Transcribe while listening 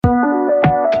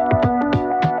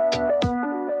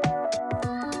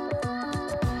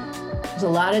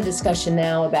lot of discussion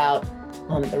now about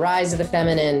the rise of the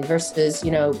feminine versus,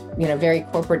 very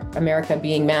corporate America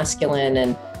being masculine.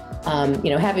 And,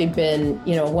 having been,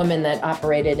 a woman that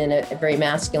operated in a very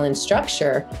masculine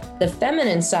structure, the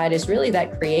feminine side is really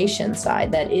that creation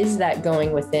side. That is that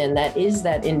going within, that is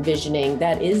that envisioning,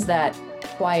 that is that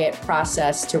quiet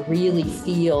process to really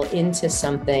feel into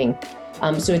something.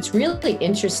 So it's really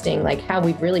interesting, like how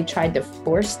we've really tried to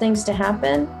force things to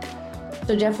happen.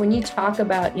 So Jeff, when you talk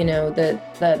about,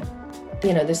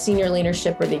 the senior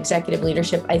leadership or the executive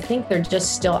leadership, I think they're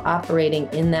just still operating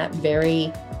in that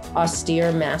very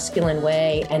austere masculine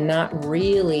way and not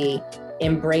really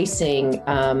embracing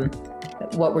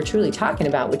what we're truly talking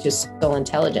about, which is soul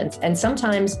intelligence. And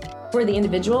sometimes for the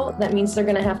individual, that means they're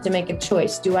going to have to make a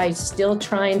choice. Do I still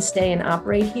try and stay and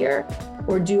operate here?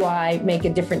 Or do I make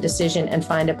a different decision and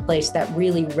find a place that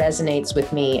really resonates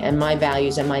with me and my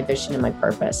values and my vision and my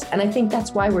purpose? And I think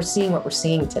that's why we're seeing what we're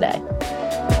seeing today.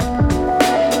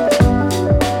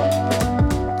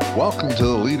 Welcome to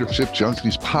the Leadership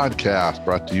Junkies podcast,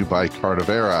 brought to you by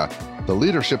Cardivera, the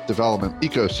leadership development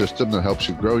ecosystem that helps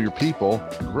you grow your people,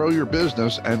 grow your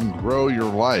business, and grow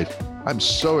your life. I'm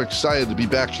so excited to be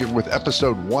back here with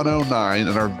episode 109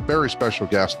 and our very special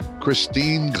guest,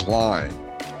 Christine Klein.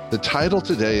 The title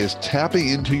today is Tapping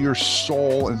into Your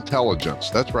Soul Intelligence.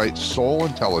 That's right, soul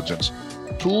intelligence.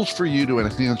 Tools for you to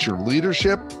enhance your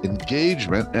leadership,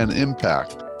 engagement, and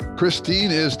impact. Christine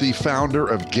is the founder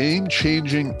of Game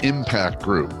Changing Impact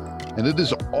Group, and it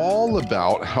is all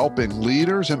about helping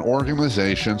leaders and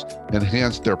organizations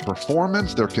enhance their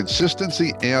performance, their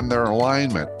consistency, and their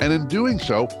alignment. And in doing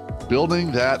so,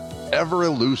 building that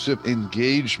ever-elusive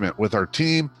engagement with our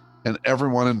team and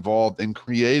everyone involved in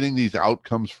creating these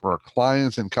outcomes for our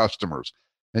clients and customers.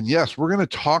 And yes, we're going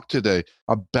to talk today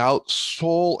about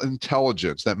soul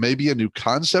intelligence. That may be a new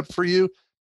concept for you,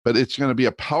 but it's going to be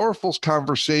a powerful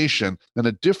conversation and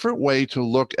a different way to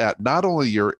look at not only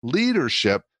your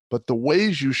leadership, but the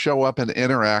ways you show up and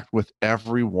interact with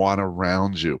everyone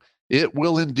around you. It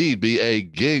will indeed be a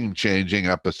game-changing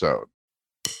episode.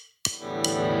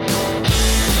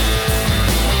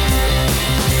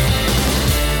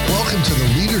 Welcome to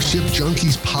the Leadership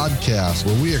Junkies podcast,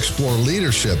 where we explore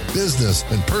leadership, business,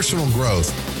 and personal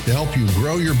growth to help you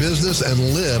grow your business and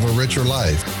live a richer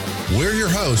life. We're your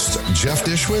hosts, Jeff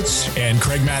Dishwitz and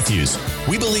Craig Matthews.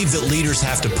 We believe that leaders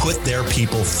have to put their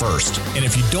people first. And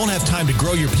if you don't have time to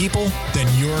grow your people, then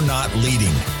you're not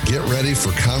leading. Get ready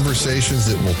for conversations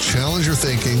that will challenge your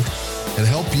thinking and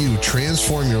help you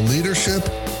transform your leadership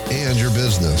and your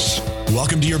business.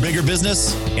 Welcome to your bigger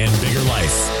business and bigger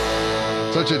life.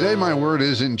 So today my word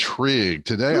is intrigued.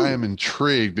 Today I am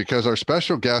intrigued because our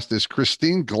special guest is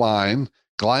Christine Klein.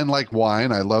 Klein like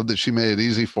wine. I love that she made it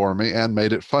easy for me and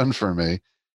made it fun for me,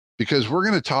 because we're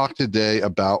going to talk today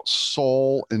about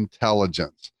soul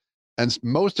intelligence. And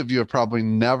most of you have probably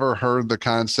never heard the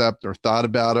concept or thought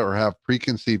about it or have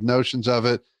preconceived notions of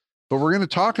it, but we're going to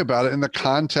talk about it in the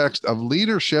context of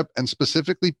leadership and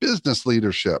specifically business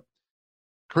leadership.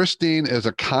 Christine is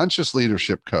a conscious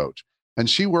leadership coach, and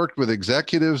she worked with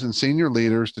executives and senior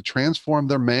leaders to transform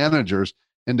their managers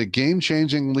into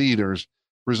game-changing leaders,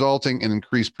 resulting in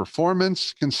increased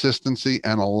performance, consistency,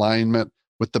 and alignment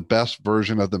with the best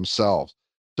version of themselves.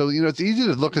 So, it's easy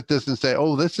to look at this and say,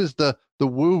 oh, this is the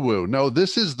woo-woo. No,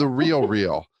 this is the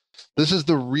real. This is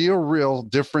the real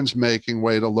difference-making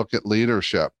way to look at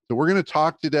leadership. So we're going to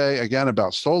talk today, again,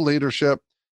 about soul leadership.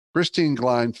 Christine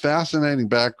Klein, fascinating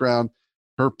background.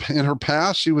 In her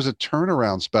past, she was a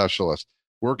turnaround specialist,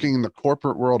 working in the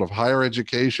corporate world of higher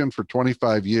education for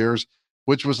 25 years,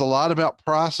 which was a lot about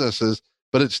processes,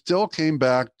 but it still came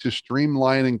back to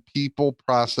streamlining people,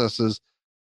 processes,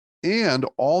 and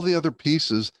all the other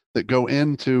pieces that go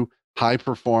into high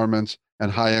performance and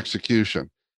high execution.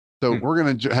 So we're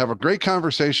going to have a great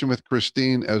conversation with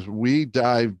Christine as we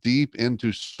dive deep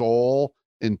into soul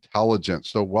intelligence.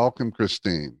 So welcome,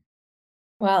 Christine.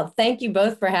 Well, thank you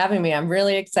both for having me. I'm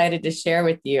really excited to share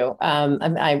with you.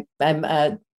 I'm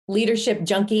a leadership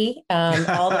junkie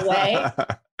all the way.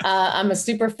 I'm a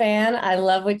super fan. I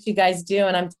love what you guys do,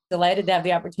 and I'm delighted to have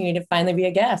the opportunity to finally be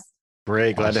a guest.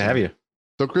 Great. Glad to have you.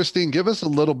 So Christine, give us a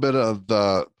little bit of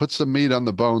put some meat on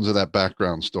the bones of that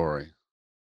background story.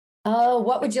 Oh,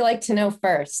 what would you like to know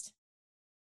first?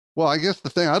 Well, I guess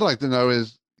the thing I'd like to know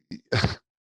is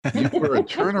you were a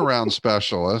turnaround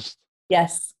specialist.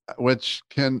 Yes. Which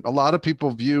a lot of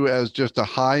people view as just a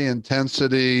high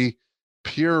intensity,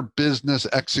 pure business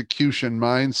execution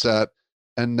mindset.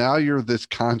 And now you're this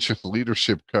conscious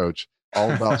leadership coach,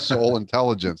 all about soul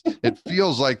intelligence. It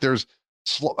feels like there's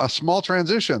a small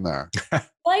transition there.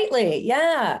 Slightly,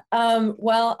 yeah.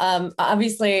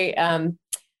 Obviously,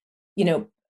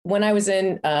 when I was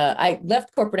I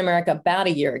left corporate America about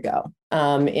a year ago,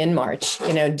 in March,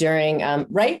 during,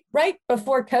 right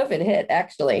before COVID hit,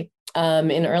 actually,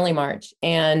 in early March.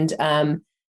 And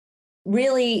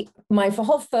really, my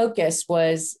whole focus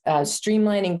was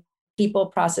streamlining people,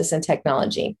 process, and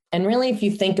technology. And really, if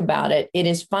you think about it, it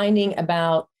is finding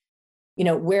about,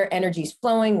 where energy is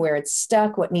flowing, where it's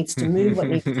stuck, what needs to move, what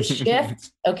needs to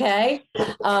shift. Okay.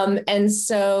 And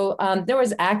so there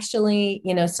was actually,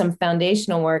 some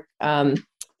foundational work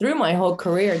through my whole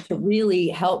career to really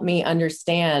help me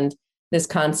understand this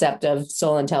concept of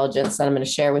soul intelligence that I'm going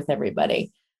to share with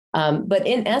everybody. But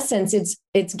in essence,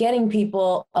 it's getting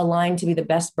people aligned to be the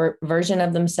best version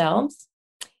of themselves.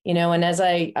 And as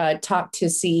I talk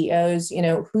to CEOs,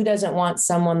 who doesn't want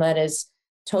someone that is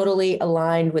totally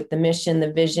aligned with the mission,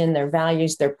 the vision, their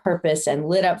values, their purpose, and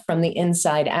lit up from the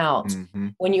inside out? Mm-hmm.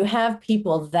 When you have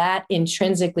people that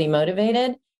intrinsically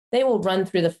motivated, they will run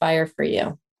through the fire for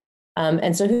you.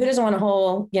 And so who doesn't want a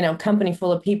whole, company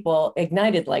full of people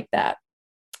ignited like that?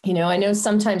 I know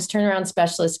sometimes turnaround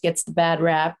specialist gets the bad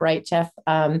rap, right, Jeff?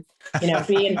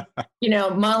 Being,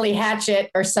 Molly Hatchet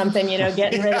or something,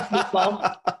 getting rid of people.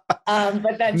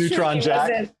 But that Neutron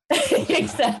Jack.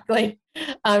 Exactly.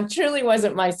 Truly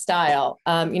wasn't my style.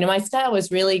 My style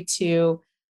was really to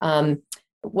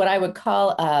what I would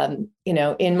call,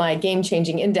 in my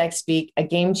game-changing index speak, a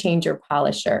game changer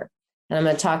polisher. And I'm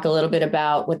going to talk a little bit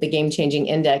about what the game-changing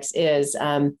index is.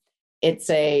 It's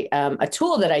a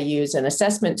tool that I use, an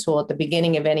assessment tool at the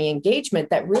beginning of any engagement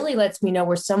that really lets me know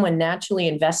where someone naturally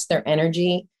invests their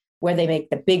energy, where they make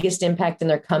the biggest impact in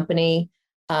their company.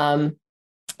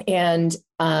 And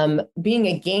being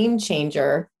a game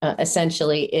changer,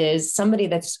 essentially, is somebody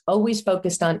that's always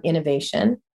focused on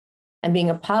innovation. And being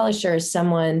a polisher is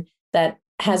someone that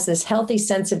has this healthy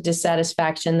sense of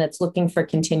dissatisfaction that's looking for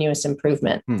continuous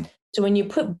improvement. So when you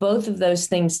put both of those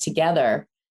things together,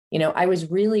 I was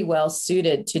really well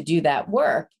suited to do that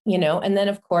work, and then,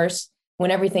 of course, when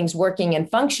everything's working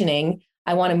and functioning,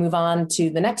 I want to move on to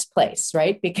the next place,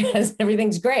 right? Because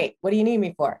everything's great. What do you need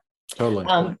me for? Totally.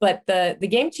 But the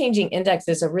Game Changing Index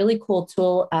is a really cool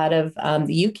tool out of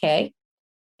the UK.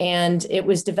 And it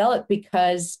was developed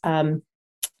because a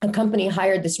company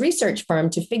hired this research firm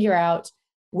to figure out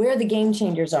where the game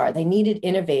changers are. They needed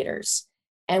innovators.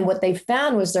 And what they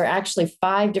found was there are actually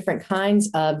 5 different kinds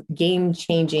of game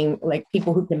changing, like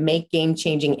people who can make game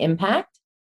changing impact.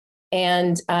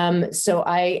 And so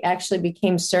I actually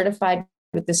became certified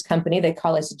with this company. They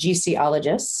call us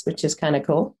GCologists, which is kind of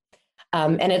cool.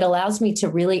 And it allows me to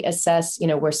really assess,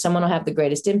 where someone will have the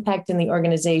greatest impact in the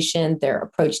organization, their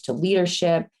approach to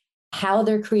leadership, how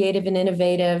they're creative and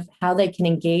innovative, how they can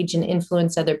engage and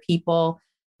influence other people,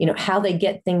 how they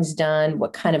get things done,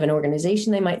 what kind of an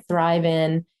organization they might thrive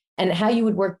in, and how you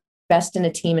would work best in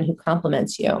a team and who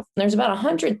complements you. And there's about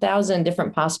 100,000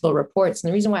 different possible reports. And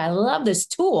the reason why I love this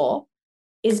tool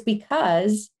is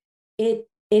because it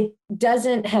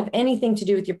doesn't have anything to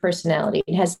do with your personality.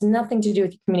 It has nothing to do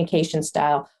with your communication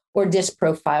style or DISC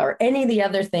profile or any of the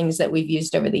other things that we've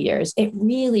used over the years. It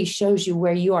really shows you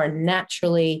where you are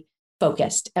naturally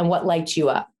focused and what lights you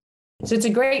up. So it's a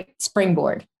great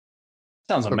springboard.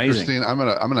 Sounds amazing. Christine, I'm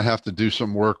gonna have to do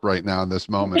some work right now in this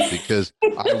moment because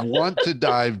I want to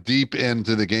dive deep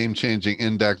into the Game Changing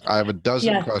Index. I have a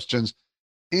dozen questions,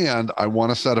 and I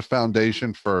want to set a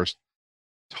foundation first.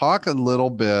 Talk a little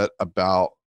bit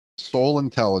about soul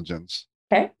intelligence.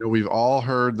 Okay. We've all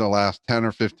heard the last 10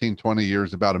 or 15, 20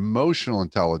 years about emotional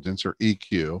intelligence, or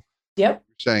EQ. Yep.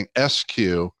 You're saying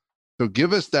SQ. So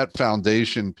give us that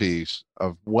foundation piece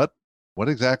of what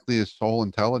exactly is soul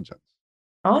intelligence.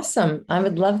 Awesome. I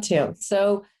would love to.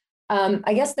 So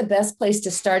I guess the best place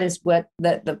to start is what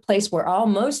the place we're all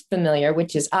most familiar,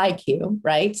 which is IQ,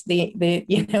 right?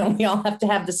 We all have to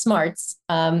have the smarts,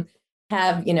 have,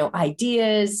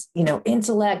 ideas,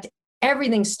 intellect,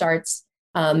 everything starts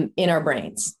in our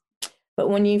brains. But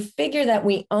when you figure that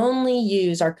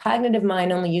our cognitive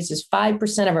mind only uses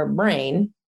 5% of our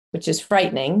brain, which is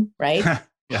frightening, right?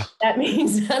 Yeah. That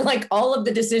means like all of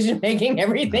the decision-making,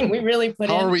 everything we really put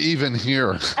in. How are we even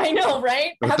here? I know,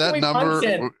 right? With that number,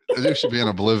 there should be in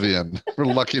oblivion. We're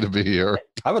lucky to be here.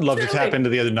 I would love to tap into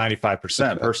the other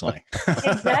 95% personally.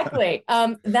 Exactly.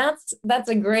 That's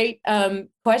a great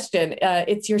question.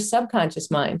 It's your subconscious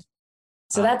mind.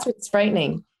 So that's what's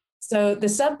frightening. So the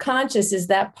subconscious is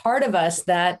that part of us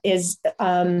that is,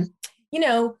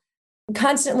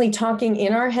 constantly talking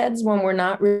in our heads when we're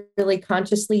not really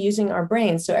consciously using our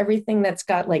brains. So everything that's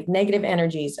got like negative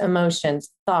energies, emotions,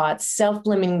 thoughts,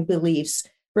 self-limiting beliefs,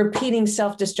 repeating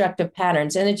self-destructive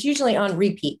patterns, and it's usually on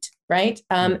repeat, right?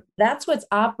 That's what's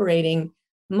operating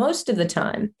most of the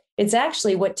time. It's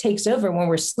actually what takes over when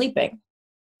we're sleeping.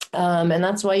 And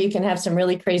that's why you can have some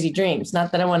really crazy dreams.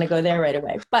 Not that I want to go there right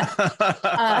away, but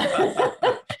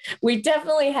we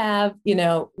definitely have,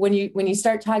 when you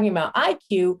start talking about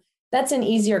IQ, that's an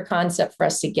easier concept for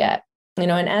us to get,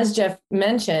 and as Jeff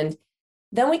mentioned,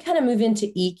 then we kind of move into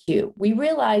EQ. We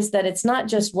realize that it's not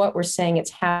just what we're saying,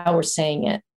 it's how we're saying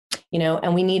it,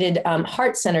 and we needed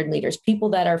heart-centered leaders, people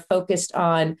that are focused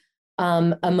on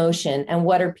emotion and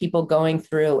what are people going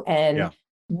through and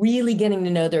really getting to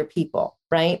know their people,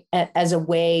 right? As a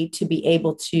way to be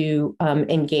able to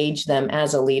engage them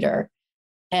as a leader.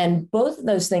 And both of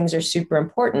those things are super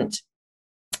important.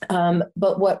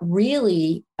 But what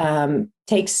really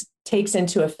takes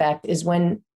into effect is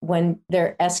when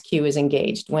their SQ is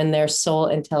engaged, when their soul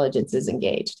intelligence is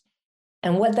engaged.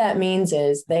 And what that means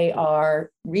is they are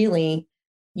really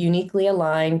uniquely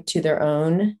aligned to their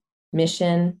own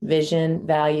mission, vision,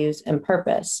 values, and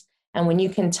purpose. And when you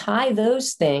can tie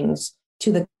those things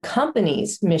to the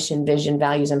company's mission, vision,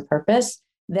 values, and purpose,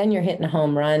 then you're hitting a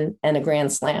home run and a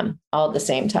grand slam all at the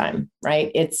same time,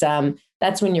 right? It's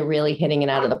that's when you're really hitting it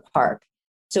out of the park.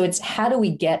 So it's how do we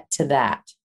get to that?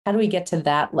 How do we get to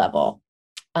that level?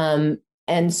 And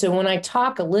so when I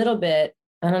talk a little bit,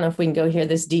 I don't know if we can go here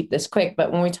this deep, this quick,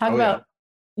 but when we talk about,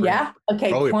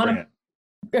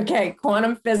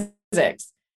 quantum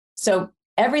physics. So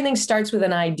everything starts with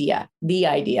an idea, the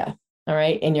idea, all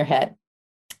right, in your head.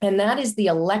 And that is the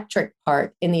electric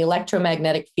part in the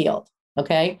electromagnetic field,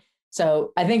 okay?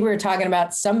 So I think we were talking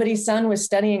about somebody's son was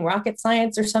studying rocket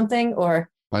science or something, or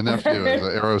my nephew is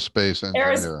an aerospace engineer.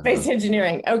 Aerospace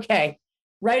engineering, okay,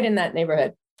 right in that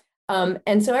neighborhood.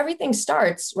 And so everything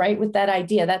starts right with that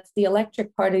idea. That's the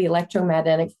electric part of the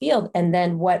electromagnetic field. And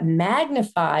then what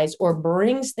magnifies or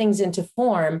brings things into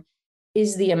form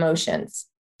is the emotions.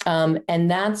 And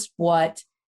that's what,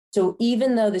 so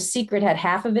even though The Secret had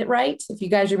half of it right, if you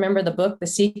guys remember the book, The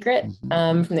Secret,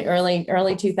 from the early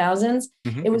 2000s,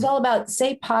 it was all about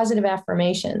say positive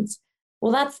affirmations.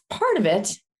 Well, that's part of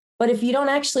it. But if you don't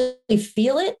actually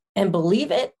feel it and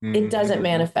believe it, it doesn't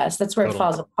manifest. That's where it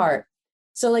falls apart.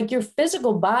 So like your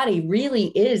physical body really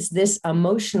is this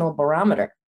emotional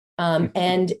barometer.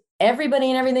 And everybody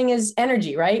and everything is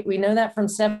energy, right? We know that from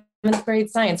 7th grade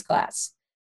science class.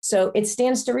 So it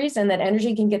stands to reason that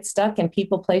energy can get stuck in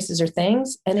people, places, or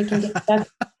things, and it can get stuck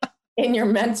in your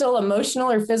mental,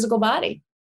 emotional, or physical body.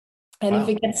 And if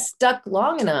it gets stuck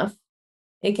long enough,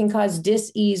 it can cause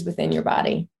dis-ease within your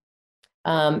body.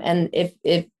 And if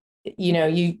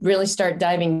you really start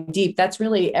diving deep, that's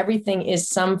really everything is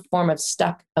some form of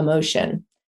stuck emotion.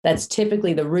 That's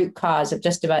typically the root cause of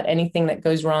just about anything that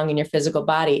goes wrong in your physical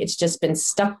body. It's just been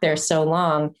stuck there so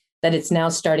long that it's now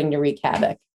starting to wreak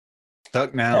havoc.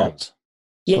 Stuck nouns.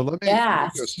 So let me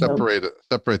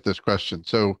separate this question.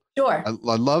 So sure. I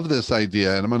love this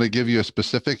idea, and I'm going to give you a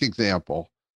specific example.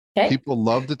 Okay. People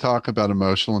love to talk about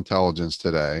emotional intelligence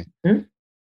today. And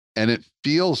it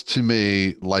feels to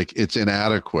me like it's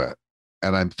inadequate.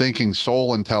 And I'm thinking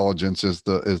soul intelligence is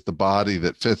the body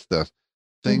that fits this.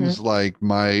 Things like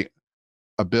my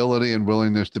ability and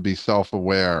willingness to be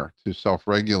self-aware, to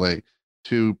self-regulate,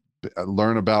 to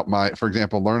learn about my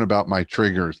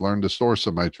triggers, learn the source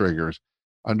of my triggers,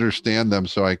 understand them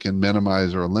so I can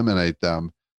minimize or eliminate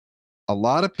them. A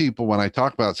lot of people, when I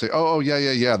talk about it, say,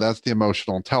 yeah, that's the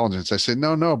emotional intelligence. I say,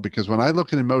 no, because when I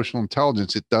look at emotional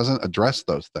intelligence, it doesn't address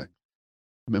those things.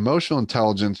 Emotional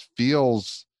intelligence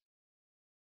feels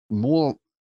more,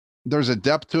 there's a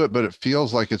depth to it, but it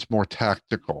feels like it's more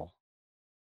tactical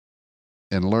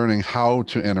in learning how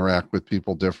to interact with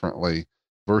people differently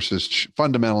versus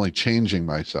fundamentally changing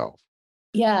myself.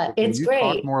 Yeah, it's great.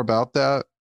 Talk more about that.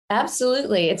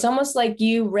 Absolutely. It's almost like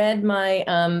you read my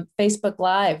Facebook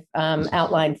Live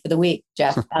outline for the week,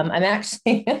 Jeff. I'm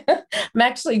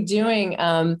actually doing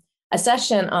a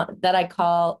session that I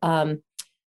call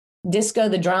Disco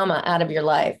the Drama Out of Your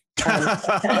Life.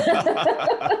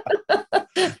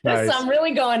 Nice. So I'm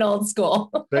really going old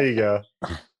school. There you go.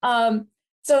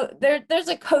 So there's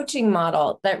a coaching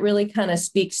model that really kind of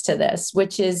speaks to this,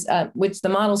 which the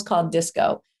model's called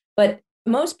Disco. But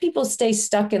most people stay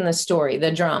stuck in the story,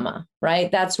 the drama,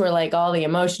 right? That's where like all the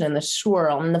emotion and the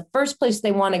swirl. And the first place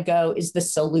they want to go is the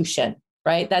solution,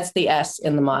 right? That's the S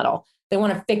in the model. They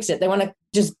want to fix it. They want to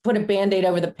just put a Band-Aid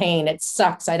over the pain. It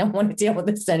sucks. I don't want to deal with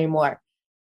this anymore.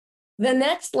 The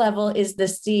next level is the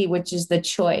C, which is the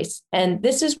choice. And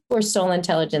this is where soul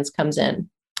intelligence comes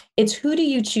in. It's who do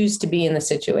you choose to be in the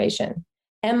situation?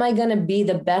 Am I going to be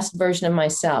the best version of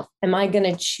myself? Am I going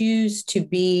to choose to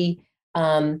be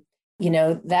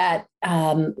that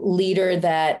leader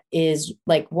that is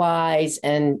like wise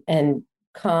and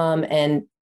calm and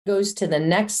goes to the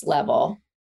next level,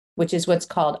 which is what's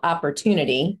called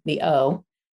opportunity, the O,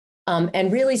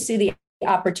 and really see the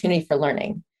opportunity for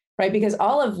learning, right? Because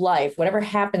all of life, whatever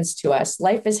happens to us,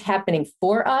 life is happening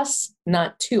for us,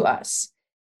 not to us.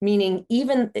 Meaning,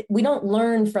 even we don't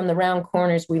learn from the round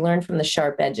corners, we learn from the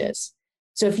sharp edges.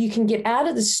 So if you can get out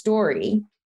of the story,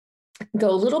 go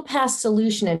a little past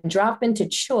solution and drop into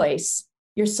choice,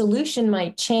 your solution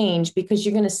might change because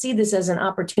you're going to see this as an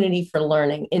opportunity for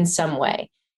learning in some way.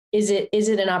 Is it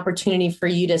an opportunity for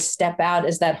you to step out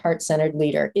as that heart-centered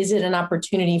leader? Is it an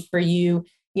opportunity for you,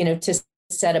 to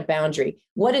set a boundary?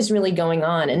 What is really going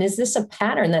on? And is this a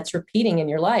pattern that's repeating in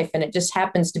your life? And it just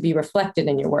happens to be reflected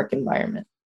in your work environment.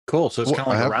 Cool. So it's kind of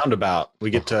like a roundabout. We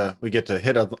get to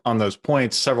hit on those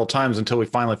points several times until we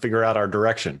finally figure out our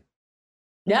direction.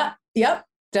 Yeah. Yep.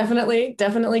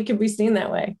 Definitely could be seen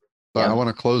that way. So Yeah. I want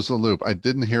to close the loop. I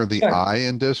didn't hear the Sure. I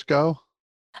in disco.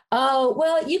 Oh,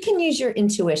 well, you can use your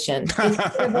intuition. It's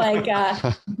sort of like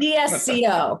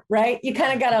DSCO, right? You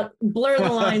kind of got to blur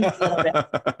the lines a little bit.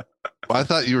 Well, I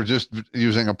thought you were just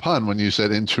using a pun when you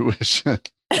said intuition.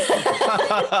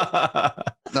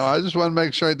 No, I just want to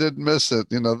make sure I didn't miss it.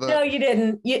 No, you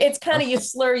didn't. It's kind of, you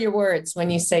slur your words when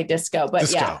you say disco, but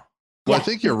Disco. yeah. Well, I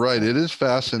think you're right. It is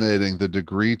fascinating the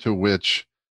degree to which,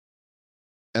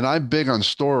 and I'm big on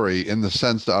story in the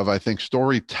sense of I think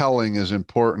storytelling is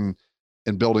important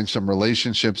in building some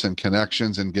relationships and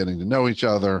connections and getting to know each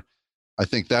other. I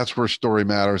think that's where story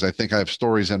matters. I think I have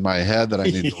stories in my head that I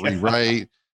need to rewrite,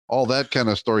 all that kind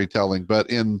of storytelling. But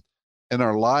in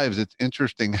our lives, it's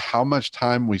interesting how much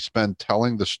time we spend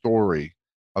telling the story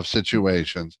of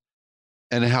situations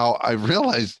and how I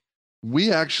realized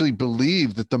we actually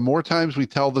believe that the more times we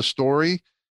tell the story,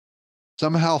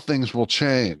 somehow things will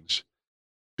change.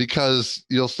 Because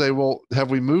you'll say, well,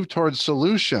 have we moved towards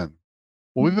solution?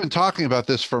 Well, we've been talking about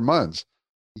this for months.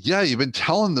 Yeah, you've been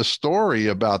telling the story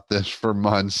about this for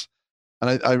months.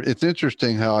 And it's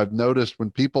interesting how I've noticed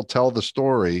when people tell the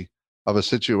story of a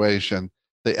situation,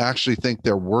 they actually think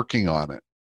they're working on it.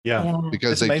 Yeah.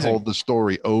 Because It's they amazing. told the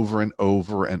story over and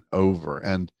over and over.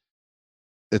 And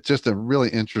it's just a really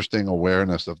interesting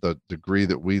awareness of the degree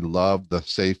that we love the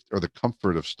safe or the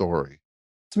comfort of story.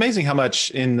 It's amazing how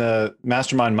much in the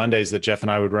Mastermind Mondays that Jeff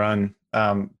and I would run,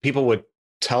 people would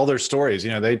tell their stories.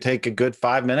 They'd take a good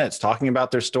 5 minutes talking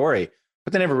about their story,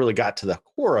 but they never really got to the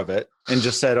core of it and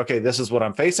just said, okay, this is what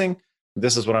I'm facing.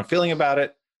 This is what I'm feeling about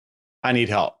it. I need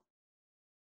help.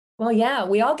 Well, yeah,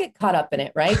 we all get caught up in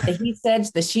it, right? The he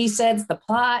says, the she says, the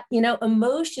plot,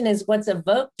 emotion is what's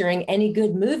evoked during any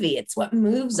good movie. It's what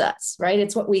moves us, right?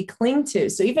 It's what we cling to.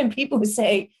 So even people who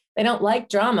say they don't like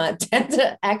drama tend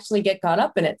to actually get caught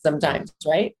up in it sometimes,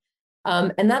 right?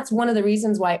 And that's one of the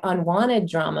reasons why unwanted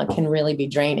drama can really be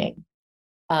draining.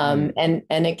 And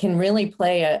it can really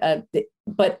play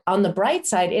but on the bright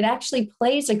side, it actually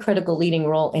plays a critical leading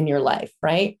role in your life,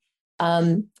 right?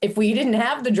 If we didn't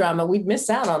have the drama, we'd miss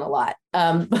out on a lot.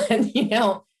 But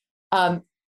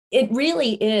it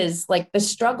really is like the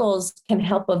struggles can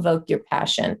help evoke your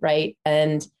passion, right?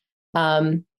 And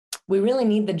we really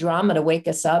need the drama to wake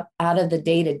us up out of the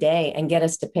day-to-day and get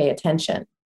us to pay attention.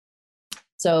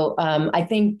 So I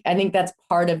think that's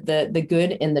part of the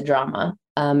good in the drama,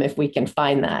 if we can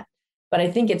find that. But I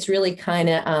think it's really kind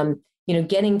of,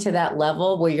 getting to that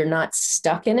level where you're not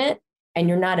stuck in it and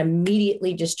you're not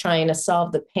immediately just trying to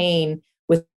solve the pain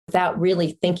without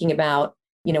really thinking about,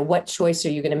 what choice are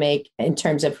you going to make in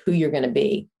terms of who you're going to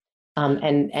be,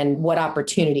 and what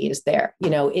opportunity is there?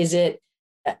 Is it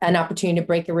an opportunity to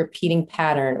break a repeating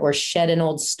pattern or shed an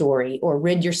old story or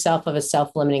rid yourself of a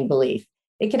self-limiting belief?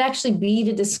 It could actually be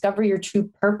to discover your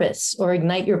true purpose or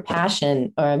ignite your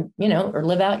passion or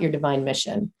live out your divine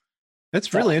mission.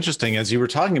 It's really interesting. As you were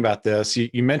talking about this,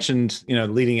 you mentioned,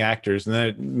 leading actors, and then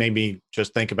it made me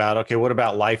just think about, okay, what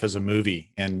about life as a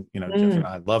movie? And, Jeff and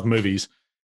I love movies.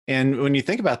 And when you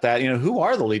think about that, who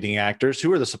are the leading actors?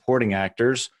 Who are the supporting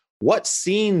actors? What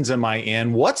scenes am I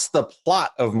in? What's the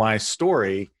plot of my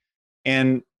story?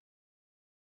 And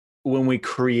when we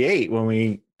co-create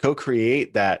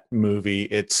that movie,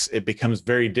 it becomes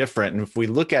very different. And if we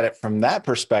look at it from that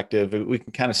perspective, we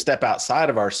can kind of step outside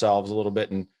of ourselves a little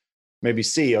bit and maybe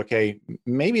see, okay,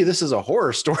 maybe this is a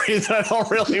horror story that I don't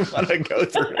really want to go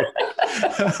through.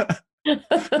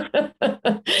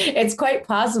 It's quite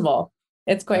possible.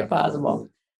 It's quite possible.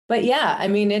 But yeah, I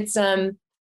mean, it's,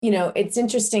 it's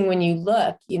interesting when you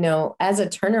look, as a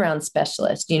turnaround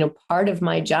specialist, part of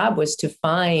my job was to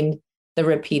find the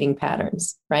repeating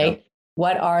patterns, right? Yeah.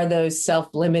 What are those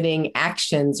self-limiting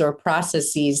actions or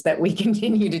processes that we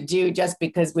continue to do just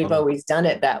because we've always done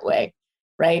it that way,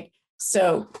 right?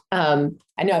 So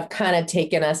I know I've kind of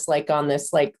taken us like on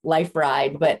this like life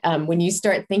ride, but when you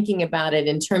start thinking about it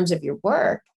in terms of your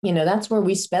work, that's where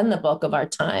we spend the bulk of our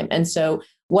time. And so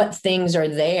what things are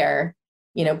there,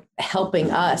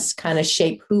 helping us kind of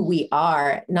shape who we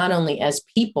are, not only as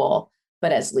people,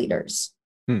 but as leaders.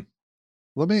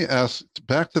 Let me ask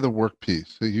back to the work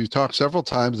piece. So you talked several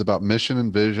times about mission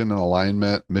and vision and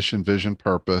alignment, mission, vision,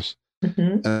 purpose.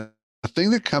 Mm-hmm. And the thing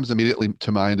that comes immediately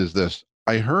to mind is this.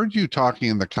 I heard you talking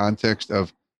in the context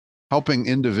of helping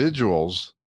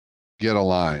individuals get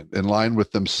aligned, in line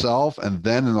with themselves, and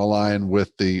then in line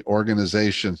with the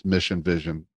organization's mission,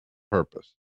 vision,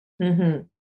 purpose. Mm-hmm.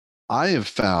 I have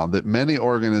found that many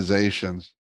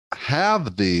organizations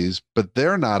have these, but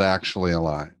they're not actually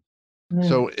aligned.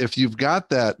 So if you've got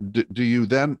that, do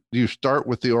you start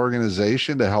with the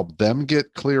organization to help them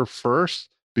get clear first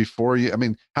before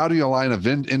how do you align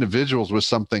individuals with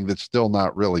something that's still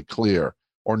not really clear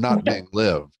or not being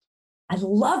lived? I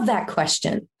love that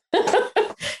question.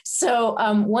 So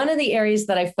one of the areas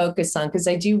that I focus on, because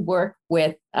I do work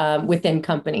with within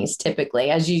companies typically,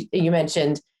 as you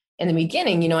mentioned in the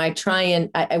beginning,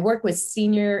 I work with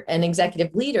senior and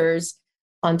executive leaders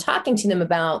on talking to them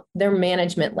about their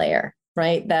management layer,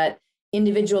 right? That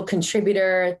individual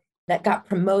contributor that got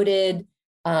promoted,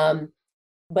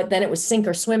 but then it was sink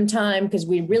or swim time because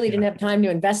we really didn't have time to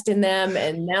invest in them.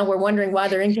 And now we're wondering why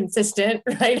they're inconsistent,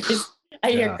 right?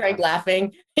 I hear Craig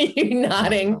laughing, you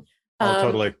nodding.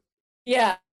 Totally.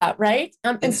 Yeah, right.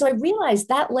 And so I realized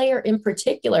that layer in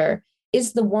particular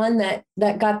is the one that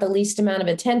got the least amount of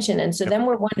attention. And so then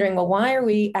we're wondering, well, why are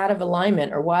we out of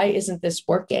alignment, or why isn't this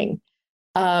working?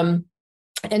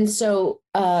 And so,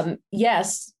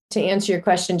 yes, to answer your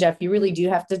question, Jeff, you really do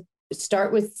have to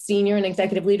start with senior and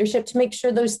executive leadership to make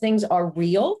sure those things are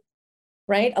real,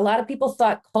 right? A lot of people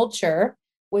thought culture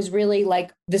was really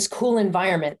like this cool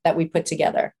environment that we put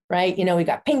together, right? We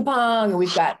got ping pong,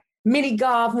 we've got mini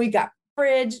golf, we got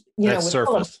fridge, with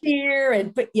full of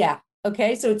beer,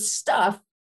 okay, so it's stuff,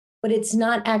 but it's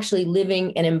not actually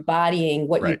living and embodying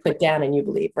what you put down and you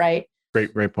believe, right?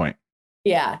 Great point.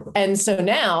 Yeah. And so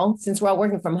now, since we're all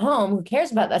working from home, who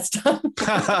cares about that stuff?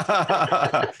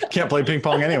 Can't play ping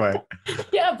pong anyway.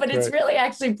 Yeah, but it's really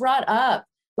actually brought up,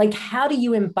 like, how do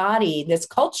you embody this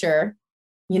culture,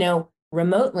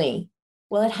 remotely?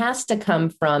 Well, it has to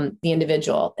come from the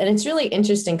individual. And it's really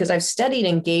interesting because I've studied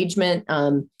engagement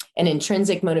and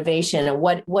intrinsic motivation and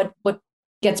what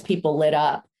gets people lit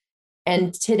up.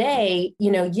 And today,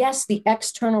 yes, the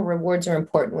external rewards are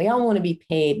important. We all want to be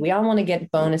paid. We all want to get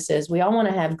bonuses. We all want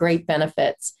to have great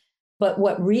benefits. But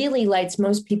what really lights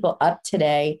most people up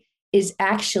today is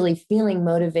actually feeling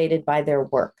motivated by their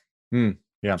work.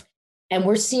 Yeah. And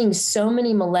we're seeing so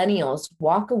many millennials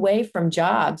walk away from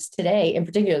jobs today. In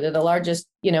particular, they're the largest,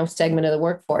 segment of the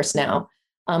workforce now,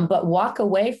 but walk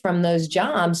away from those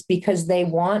jobs because they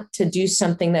want to do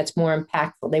something that's more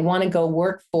impactful. They want to go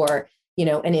work for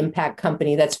an impact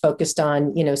company that's focused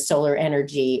on, solar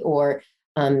energy or,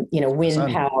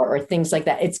 wind power or things like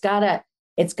that. It's gotta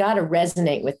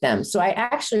resonate with them. So I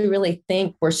actually really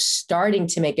think we're starting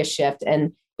to make a shift.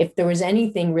 And if there was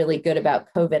anything really good about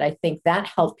COVID, I think that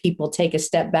helped people take a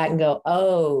step back and go,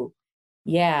 oh,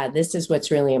 yeah, this is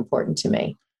what's really important to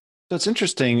me. So it's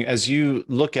interesting as you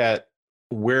look at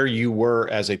where you were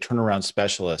as a turnaround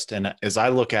specialist. And as I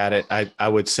look at it, I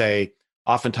would say,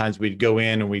 oftentimes we'd go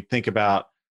in and we'd think about,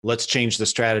 let's change the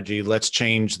strategy, let's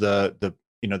change the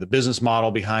business model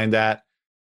behind that.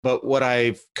 But what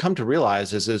I've come to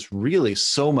realize is it's really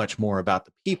so much more about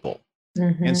the people.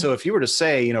 Mm-hmm. And so if you were to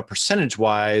say, percentage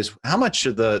wise, how much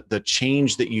of the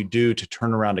change that you do to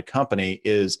turn around a company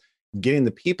is getting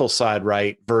the people side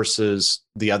right versus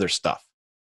the other stuff?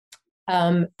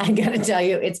 I got to tell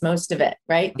you, it's most of it,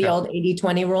 right? The old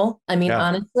 80-20 rule.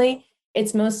 Honestly,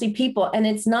 it's mostly people. And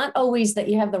it's not always that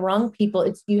you have the wrong people.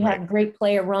 It's you have great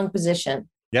player, wrong position.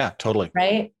 Yeah, totally.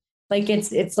 Right. Like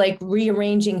it's like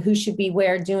rearranging who should be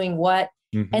where, doing what.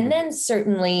 Mm-hmm. And then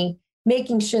certainly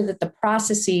making sure that the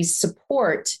processes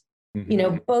support,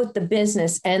 both the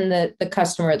business and the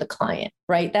customer or the client,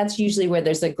 right? That's usually where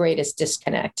there's the greatest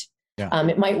disconnect. Yeah.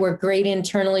 It might work great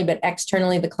internally, but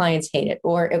externally the clients hate it,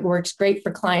 or it works great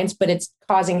for clients, but it's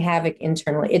causing havoc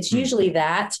internally. It's usually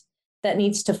that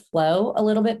needs to flow a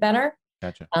little bit better.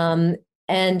 Gotcha.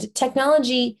 And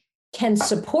technology can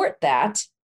support that.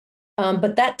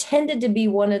 But that tended to be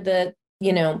one of the,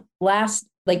 last,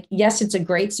 yes, it's a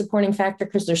great supporting factor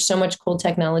because there's so much cool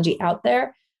technology out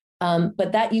there.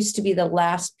 But that used to be the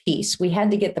last piece. We had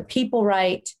to get the people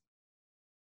right,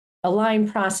 align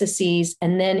processes,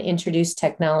 and then introduce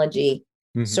technology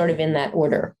sort of in that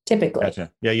order, typically.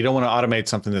 Gotcha. Yeah, you don't want to automate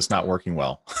something that's not working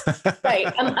well.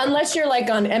 Right. Unless you're like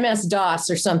on MS-DOS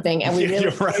or something, and we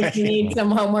really need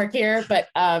some homework here. But,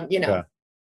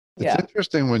 It's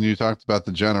interesting when you talked about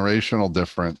the generational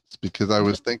difference, because I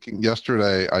was thinking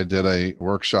yesterday I did a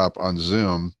workshop on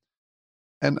Zoom,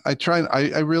 and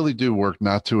I really do work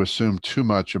not to assume too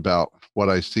much about what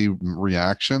I see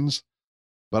reactions,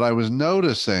 but I was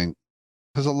noticing,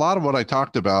 because a lot of what I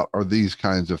talked about are these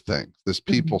kinds of things, this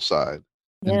people side,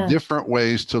 and different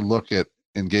ways to look at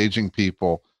engaging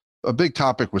people. A big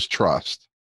topic was trust.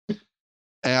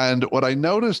 And what I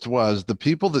noticed was the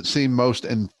people that seemed most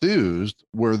enthused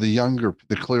were the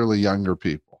clearly younger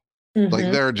people.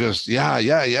 Like they're just,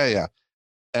 yeah.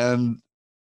 And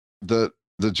the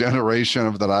generation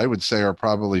of that I would say are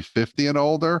probably 50 and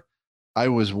older, I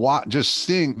was just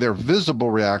seeing their visible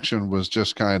reaction was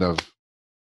just kind of.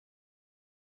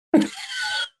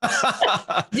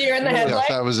 Deer in the headlights. Yes,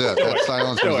 that was it. That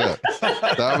silence was it.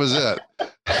 That was it.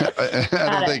 And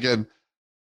I'm thinking,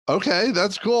 okay,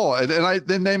 that's cool. And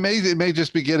they may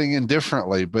just be getting in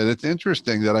differently, but it's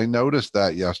interesting that I noticed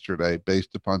that yesterday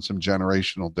based upon some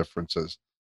generational differences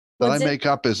that I make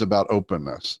up is about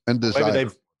openness and desire.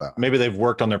 Maybe they've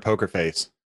worked on their poker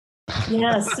face.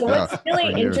 Yeah. So what's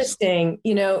really interesting,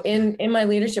 in my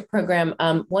leadership program,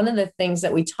 one of the things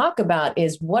that we talk about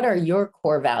is what are your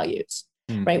core values,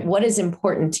 right? What is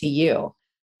important to you?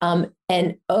 And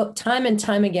time and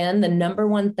time again, the number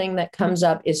one thing that comes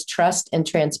up is trust and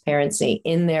transparency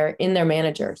in their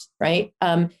managers, right?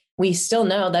 We still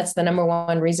know that's the number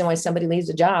one reason why somebody leaves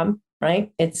a job,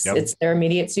 right? It's their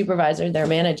immediate supervisor, their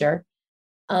manager.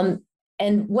 And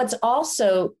what's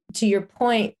also, to your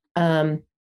point,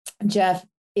 Jeff,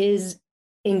 is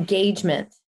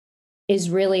engagement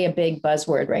is really a big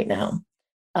buzzword right now.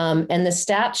 And the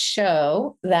stats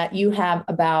show that you have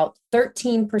about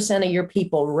 13% of your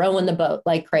people rowing the boat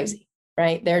like crazy,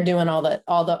 right? They're doing all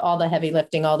the heavy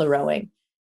lifting, all the rowing.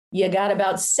 You got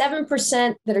about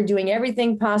 7% that are doing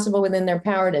everything possible within their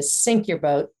power to sink your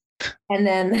boat. And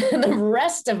then the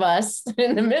rest of us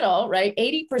in the middle, right?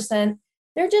 80%,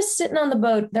 they're just sitting on the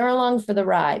boat. They're along for the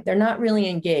ride. They're not really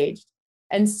engaged.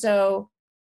 And so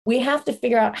we have to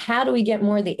figure out, how do we get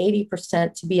more of the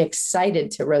 80% to be excited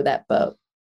to row that boat?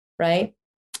 Right.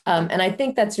 And I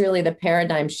think that's really the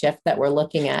paradigm shift that we're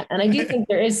looking at. And I do think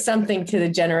there is something to the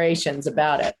generations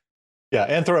about it. Yeah.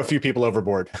 And throw a few people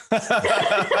overboard.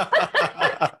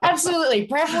 Absolutely.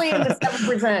 Preferably in the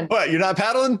 7%. What, you're not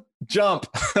paddling? Jump.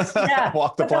 Yeah.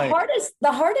 Walk the plank.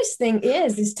 The hardest thing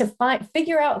is to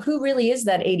figure out who really is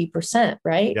that 80%.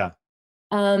 Right. Yeah.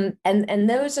 And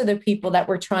those are the people that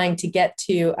we're trying to get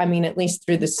to. I mean, at least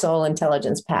through the soul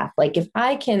intelligence path. Like if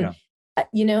I can,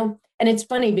 and it's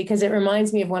funny because it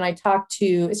reminds me of when I talk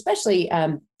to, especially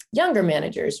younger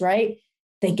managers, right?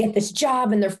 They get this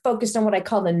job and they're focused on what I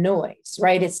call the noise,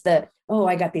 right? It's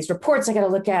I got these reports I got to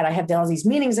look at. I have all these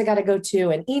meetings I got to go to,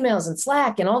 and emails and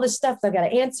Slack and all this stuff I've got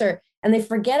to answer. And they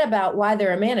forget about why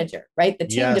they're a manager, right? The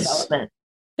team development.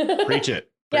 Preach it.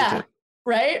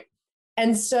 Right.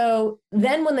 And so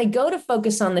then when they go to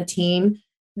focus on the team,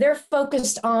 they're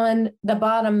focused on the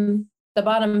bottom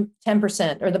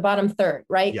 10% or the bottom third,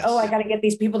 right? Yes. I got to get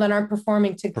these people that aren't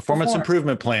performing to performance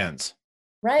improvement plans.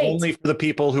 Right. Only for the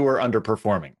people who are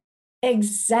underperforming.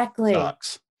 Exactly.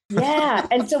 Sucks. Yeah.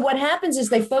 And so what happens is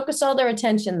they focus all their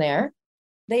attention there.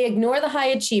 They ignore the high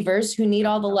achievers who need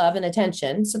all the love and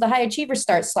attention. So the high achievers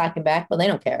start slacking back, but they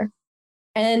don't care.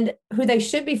 And who they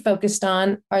should be focused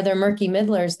on are their murky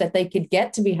middlers that they could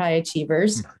get to be high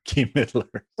achievers. Murky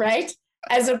middlers. Right.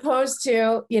 As opposed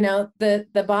to,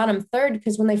 the bottom third,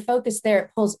 because when they focus there,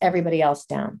 it pulls everybody else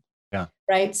down. Yeah.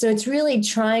 Right. So it's really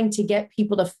trying to get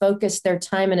people to focus their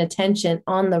time and attention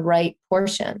on the right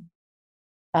portion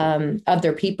of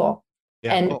their people.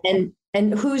 Yeah.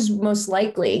 And who's most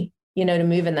likely, to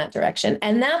move in that direction.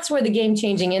 And that's where the game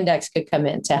changing index could come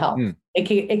in to help. It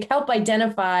could help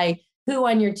identify who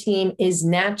on your team is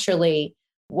naturally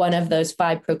one of those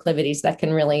 5 proclivities that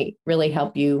can really, really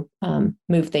help you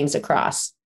move things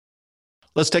across.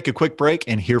 Let's take a quick break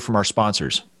and hear from our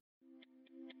sponsors.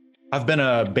 I've been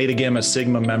a Beta Gamma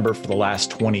Sigma member for the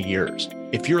last 20 years.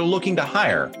 If you're looking to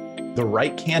hire, the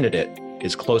right candidate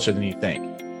is closer than you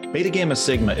think. Beta Gamma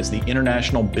Sigma is the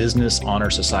International Business Honor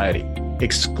Society,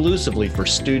 exclusively for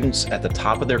students at the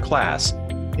top of their class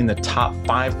in the top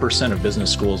 5% of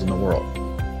business schools in the world.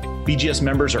 BGS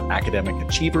members are academic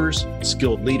achievers,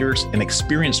 skilled leaders, and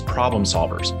experienced problem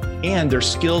solvers, and their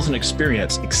skills and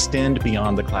experience extend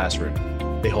beyond the classroom.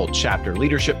 They hold chapter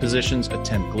leadership positions,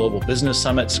 attend global business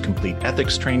summits, complete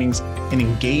ethics trainings, and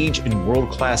engage in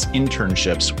world-class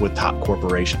internships with top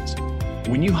corporations.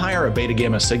 When you hire a Beta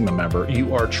Gamma Sigma member,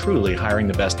 you are truly hiring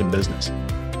the best in business.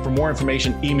 For more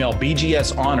information, email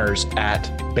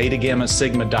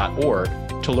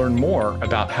bgshonors@betagammasigma.org to learn more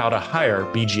about how to hire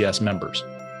BGS members.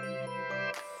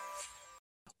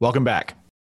 Welcome back.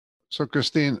 So,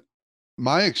 Christine,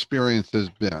 my experience has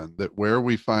been that where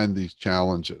we find these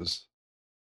challenges,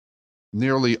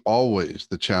 nearly always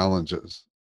the challenges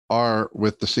are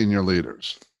with the senior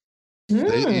leaders.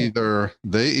 They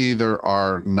either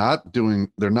are not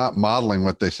doing, they're not modeling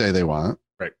what they say they want,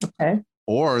 right? Okay.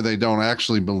 Or they don't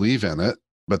actually believe in it,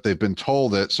 but they've been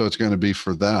told it, so it's going to be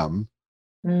for them.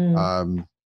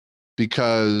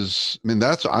 Because I mean,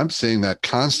 I'm seeing that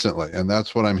constantly, and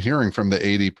that's what I'm hearing from the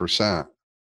 80%.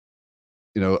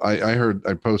 You know,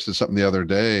 I posted something the other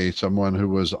day, someone who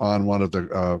was on one of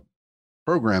the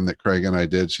program that Craig and I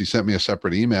did, she sent me a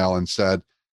separate email and said,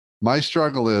 my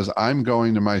struggle is I'm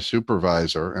going to my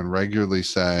supervisor and regularly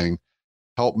saying,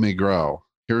 help me grow.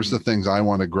 Here's the things I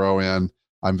want to grow in.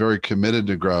 I'm very committed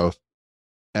to growth.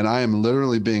 And I am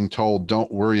literally being told,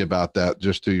 don't worry about that.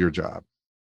 Just do your job.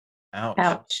 Ouch.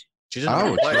 Ouch,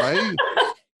 right?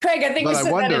 Craig, I think we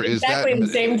said that at exactly the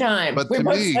same time. But to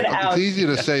me, it's easy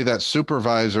to say that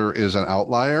supervisor is an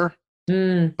outlier,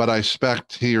 but I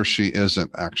suspect he or she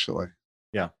isn't actually.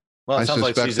 Yeah. Well, it I sounds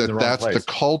like suspect she's in the wrong that's place. the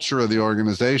culture of the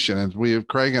organization. And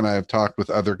Craig and I have talked with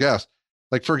other guests.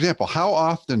 Like, for example, how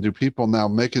often do people now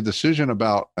make a decision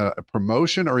about a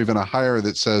promotion or even a hire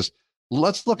that says,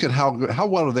 let's look at how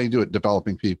well do they do at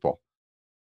developing people?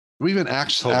 Do we even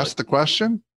ask the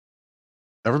question?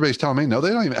 Everybody's telling me, no, they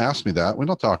don't even ask me that. We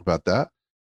don't talk about that.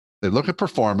 They look at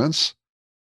performance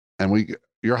and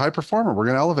you're a high performer. We're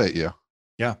going to elevate you.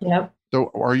 Yeah. Yep. So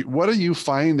what are you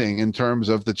finding in terms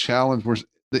of the challenge where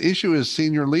the issue is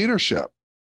senior leadership?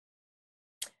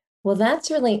 Well, that's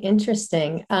really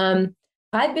interesting. I've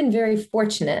been very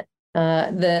fortunate.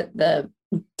 The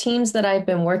teams that I've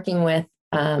been working with,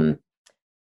 I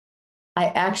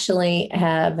actually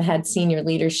have had senior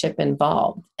leadership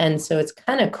involved. And so it's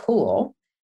kind of cool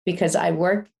because I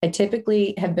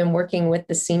typically have been working with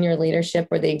the senior leadership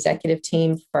or the executive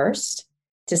team first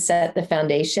to set the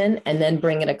foundation and then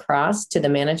bring it across to the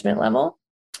management level.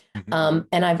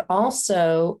 And I've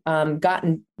also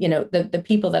gotten, the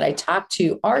people that I talk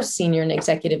to are senior and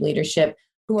executive leadership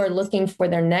who are looking for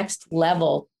their next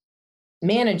level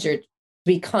manager to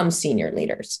become senior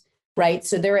leaders, right?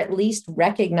 So they're at least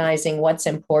recognizing what's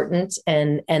important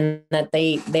and that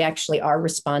they actually are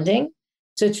responding.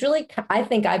 So it's really, I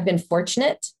think I've been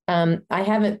fortunate. I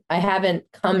haven't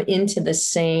come into the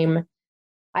same,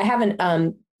 I haven't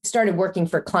started working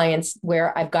for clients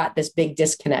where I've got this big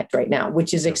disconnect right now,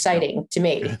 which is exciting to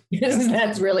me because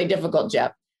that's really difficult,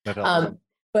 Jeff.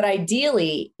 But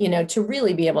ideally, to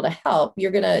really be able to help,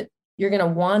 you're going to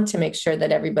want to make sure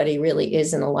that everybody really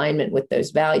is in alignment with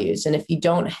those values. And if you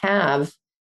don't have,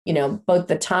 both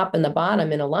the top and the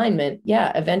bottom in alignment,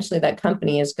 eventually that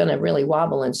company is going to really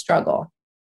wobble and struggle.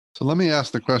 So let me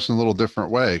ask the question a little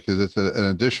different way because it's an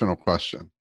additional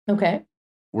question. Okay.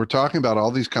 We're talking about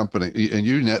all these companies, and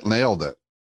you nailed it.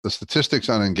 The statistics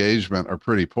on engagement are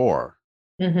pretty poor.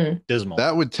 Mm-hmm. Dismal.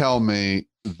 That would tell me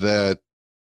that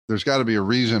there's got to be a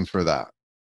reason for that.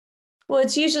 Well,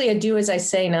 it's usually a do as I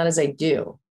say, not as I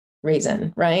do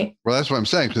reason, right? Well, that's what I'm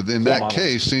saying. Because in that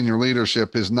case, senior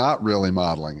leadership is not really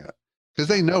modeling it because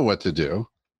they know what to do,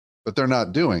 but they're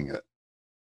not doing it.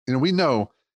 We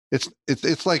know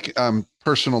it's like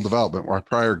personal development. Our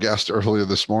prior guest earlier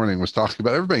this morning was talking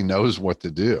about everybody knows what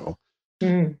to do.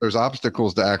 Mm. There's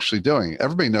obstacles to actually doing it.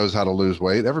 Everybody knows how to lose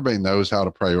weight. Everybody knows how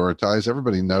to prioritize.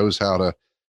 Everybody knows how to,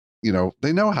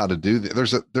 they know how to do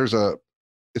that.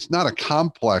 It's not a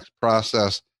complex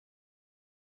process,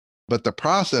 but the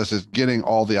process is getting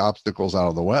all the obstacles out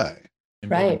of the way.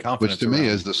 Right. Which to me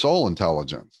is the soul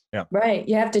intelligence. Yeah. Right.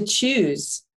 You have to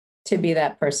choose to be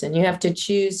that person. You have to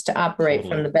choose to operate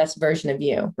from the best version of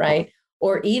you, right?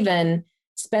 Or even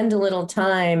spend a little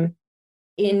time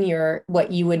in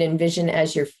what you would envision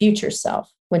as your future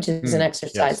self, which is an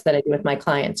exercise that I do with my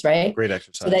clients, right? Great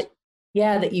exercise. So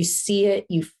that you see it,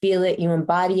 you feel it, you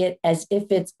embody it as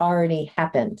if it's already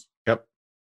happened. Yep.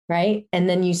 Right. And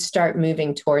then you start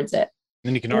moving towards it.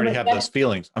 Then you can already have those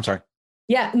feelings. I'm sorry.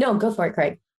 Yeah, no, go for it,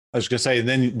 Craig. I was going to say,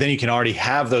 then you can already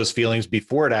have those feelings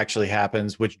before it actually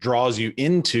happens, which draws you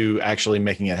into actually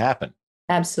making it happen.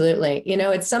 Absolutely.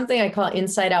 It's something I call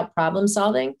inside out problem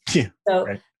solving. Yeah. So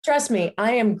trust me,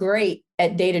 I am great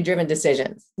at data-driven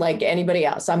decisions like anybody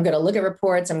else. I'm going to look at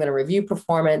reports. I'm going to review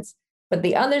performance. But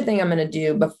the other thing I'm going to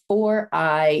do before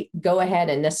I go ahead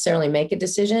and necessarily make a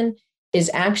decision is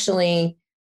actually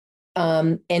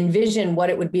envision what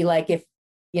it would be like if,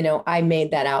 I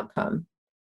made that outcome.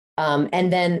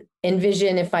 And then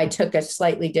envision if I took a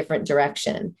slightly different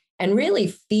direction and really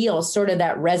feel sort of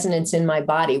that resonance in my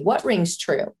body. What rings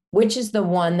true? Which is the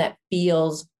one that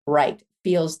feels right,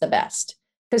 feels the best?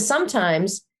 Because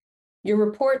sometimes your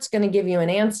report's going to give you an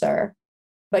answer,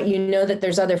 but you know that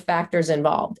there's other factors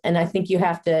involved. And I think you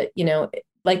have to,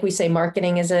 like we say,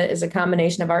 marketing is a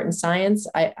combination of art and science.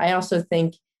 I also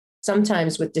think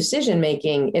sometimes with decision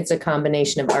making, it's a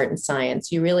combination of art and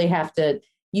science. You really have to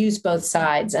use both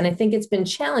sides. And I think it's been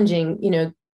challenging.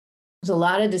 There's a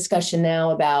lot of discussion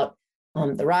now about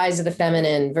the rise of the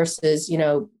feminine versus,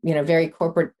 very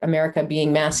corporate America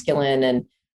being masculine. And,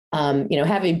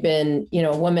 having been,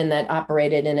 a woman that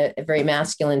operated in a very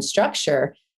masculine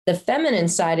structure, the feminine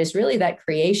side is really that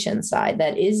creation side.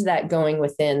 That is that going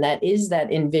within, that is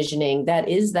that envisioning, that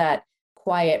is that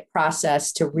quiet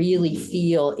process to really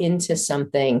feel into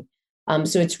something.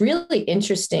 So it's really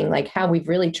interesting, like how we've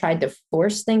really tried to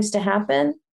force things to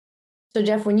happen. So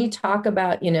Jeff, when you talk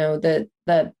about, the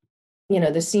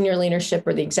senior leadership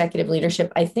or the executive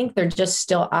leadership, I think they're just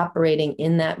still operating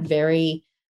in that very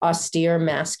austere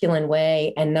masculine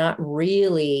way and not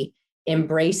really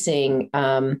embracing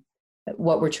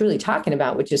what we're truly talking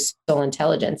about, which is soul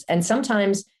intelligence. And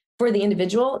sometimes for the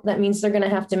individual, that means they're going to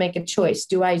have to make a choice.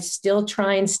 Do I still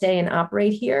try and stay and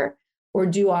operate here? Or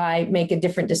do I make a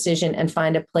different decision and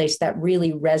find a place that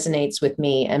really resonates with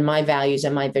me and my values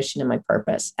and my vision and my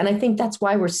purpose? And I think that's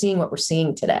why we're seeing what we're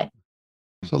seeing today.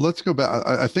 So let's go back.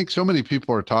 I think so many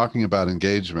people are talking about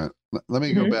engagement. Let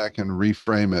me go back and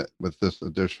reframe it with this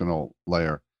additional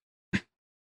layer.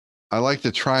 I like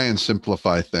to try and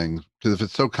simplify things because if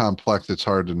it's so complex, it's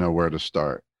hard to know where to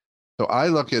start. So I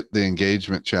look at the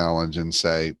engagement challenge and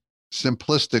say,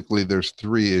 simplistically, there's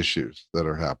three issues that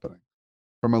are happening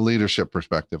from a leadership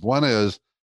perspective. One is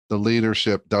the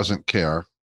leadership doesn't care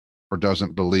or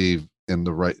doesn't believe in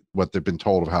what they've been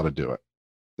told of how to do it.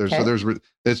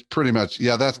 It's pretty much,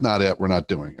 that's not it. We're not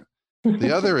doing it.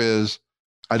 The other is,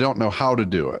 I don't know how to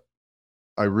do it.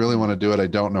 I really want to do it. I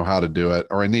don't know how to do it,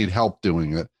 or I need help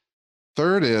doing it.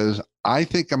 Third is, I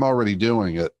think I'm already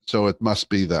doing it, so it must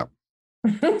be them.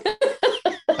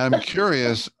 I'm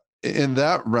curious, in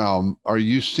that realm, are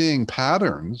you seeing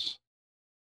patterns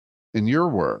in your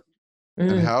work?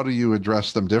 And how do you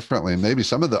address them differently? And maybe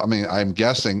some of I'm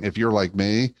guessing if you're like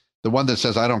me, the one that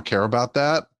says, I don't care about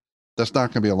that, that's not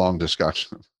going to be a long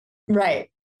discussion. Right.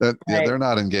 They're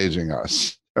not engaging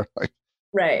us. They're like,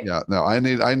 right. Yeah, no, I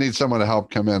need someone to help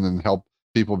come in and help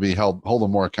people hold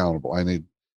them more accountable. I need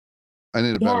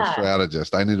a better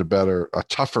strategist. I need a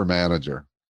tougher manager.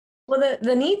 Well,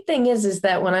 the neat thing is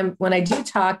that when I do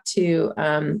talk to,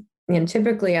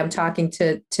 typically I'm talking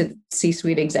to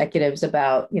C-suite executives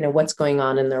about, what's going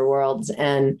on in their worlds,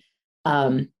 and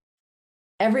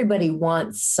everybody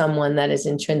wants someone that is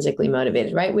intrinsically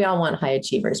motivated, right? We all want high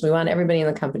achievers. We want everybody in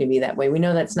the company to be that way. We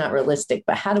know that's not realistic,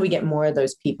 but how do we get more of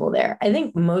those people there? I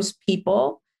think most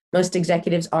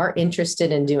executives are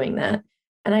interested in doing that.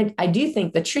 And I do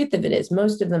think the truth of it is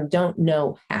most of them don't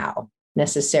know how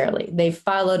necessarily. They've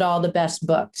followed all the best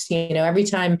books. Every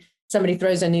time somebody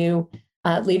throws a new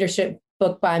leadership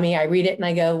book by me, I read it and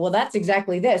I go, well, that's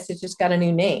exactly this. It's just got a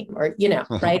new name, or,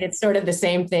 right? It's sort of the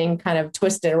same thing kind of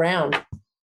twisted around.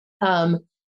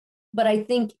 But I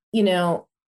think, we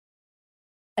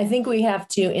have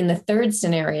to, in the third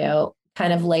scenario,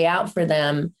 kind of lay out for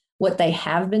them what they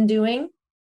have been doing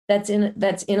that's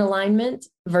in alignment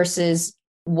versus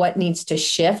what needs to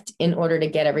shift in order to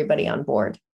get everybody on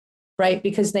board, right?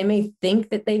 Because they may think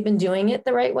that they've been doing it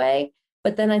the right way,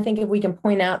 but then I think if we can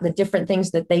point out the different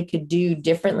things that they could do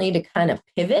differently to kind of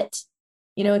pivot,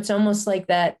 it's almost like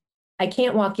that. I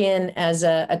can't walk in as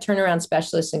a turnaround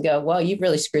specialist and go, well, you've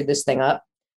really screwed this thing up.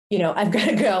 I've got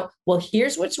to go, well,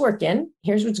 here's what's working,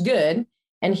 here's what's good,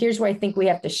 and here's where I think we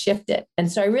have to shift it.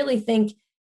 And so I really think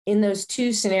in those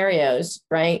two scenarios,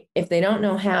 right, if they don't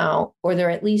know how, or they're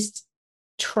at least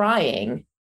trying,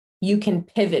 you can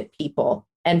pivot people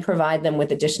and provide them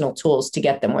with additional tools to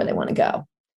get them where they want to go.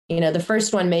 The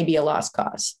first one may be a lost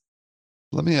cause.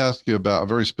 Let me ask you about a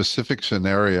very specific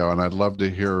scenario, and I'd love to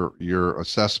hear your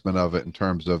assessment of it in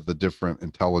terms of the different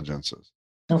intelligences.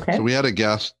 Okay. So we had a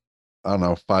guest,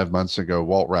 5 months ago,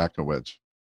 Walt Rakowicz.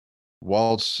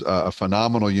 Walt's a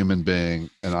phenomenal human being,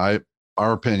 and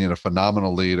our opinion, a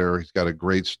phenomenal leader. He's got a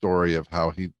great story of how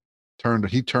he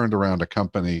turned around a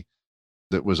company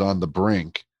that was on the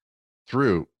brink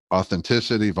through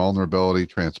authenticity, vulnerability,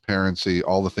 transparency,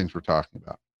 all the things we're talking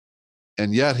about.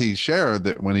 And yet he shared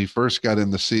that when he first got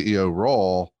in the CEO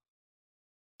role,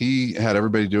 he had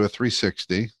everybody do a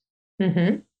 360.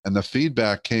 And the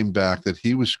feedback came back that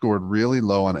he was scored really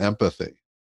low on empathy.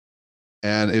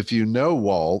 And if you know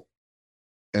Walt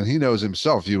and he knows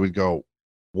himself, you would go,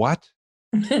 what?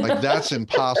 Like, that's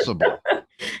impossible.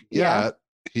 Yeah. Yet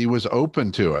he was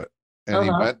open to it. And he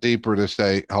went deeper to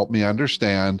say, help me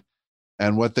understand.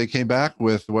 And what they came back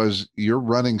with was, you're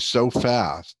running so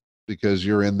fast because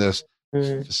you're in this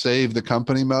save the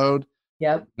company mode,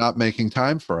 not making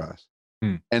time for us.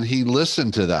 And he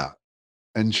listened to that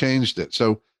and changed it.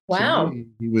 So wow,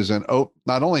 he was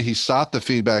not only he sought the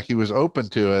feedback, he was open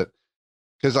to it.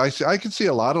 Because I could see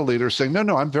a lot of leaders saying,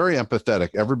 no, I'm very empathetic.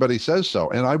 Everybody says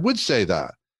so. And I would say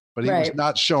that, but he was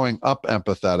not showing up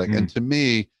empathetic. And to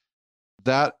me,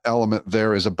 that element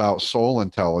there is about soul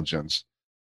intelligence,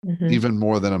 even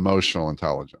more than emotional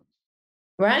intelligence.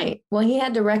 Right. Well, he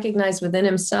had to recognize within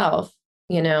himself,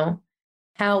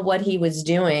 how what he was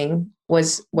doing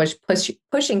was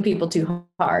pushing people too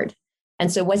hard.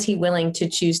 And so was he willing to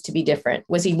choose to be different?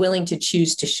 Was he willing to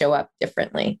choose to show up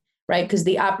differently? Right? Because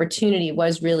the opportunity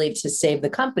was really to save the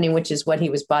company, which is what he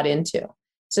was bought into.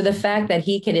 So the fact that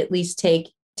he could at least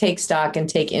take stock and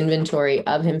take inventory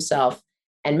of himself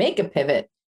and make a pivot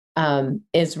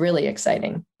is really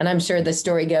exciting. And I'm sure the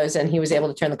story goes, and he was able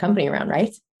to turn the company around,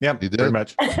 right? Yeah, he did. Pretty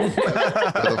much. With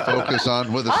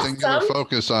a singular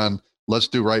focus on, let's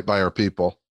do right by our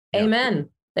people. Amen.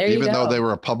 There you go. Even though they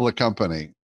were a public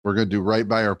company, we're going to do right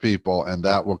by our people, and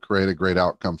that will create a great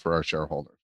outcome for our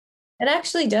shareholders. It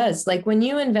actually does. Like, when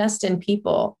you invest in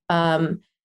people, they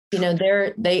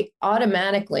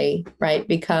automatically, right,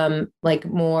 become like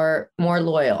more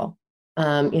loyal.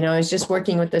 I was just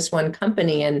working with this one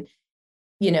company, and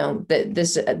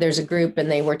there's a group,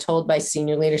 and they were told by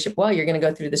senior leadership, well, you're going to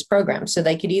go through this program. So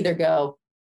they could either go,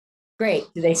 great,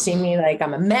 do they see me like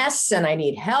I'm a mess and I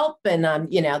need help, and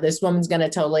this woman's going to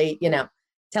totally,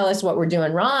 tell us what we're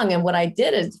doing wrong. And what I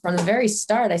did is, from the very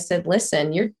start, I said,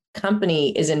 listen, your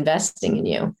company is investing in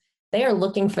you. They are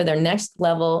looking for their next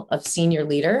level of senior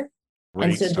leader.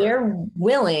 And so they're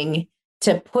willing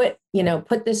to put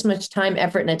this much time,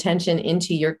 effort, and attention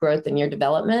into your growth and your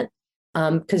development,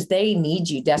 because they need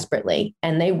you desperately,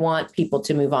 and they want people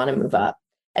to move on and move up.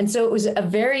 And so it was a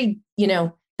very,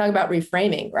 talk about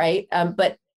reframing, right?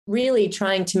 But really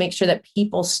trying to make sure that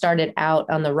people started out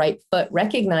on the right foot,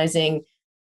 recognizing,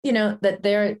 that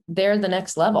they're the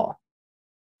next level.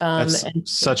 That's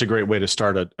such a great way to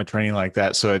start a training like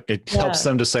that. So it helps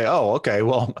them to say, oh, okay,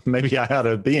 well, maybe I ought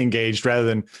to be engaged, rather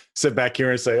than sit back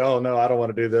here and say, oh, no, I don't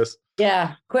want to do this.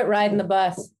 Yeah. Quit riding the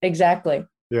bus. Exactly.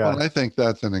 Yeah. Well, I think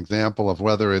that's an example of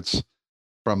whether it's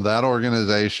from that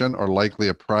organization or likely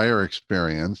a prior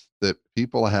experience that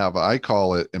people have. I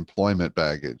call it employment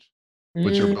baggage,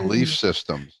 which are belief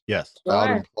systems. Yes. About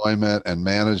employment and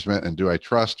management, and do I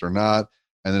trust or not?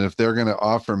 And then if they're going to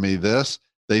offer me this,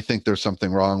 they think there's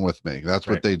something wrong with me. That's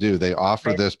what they do. They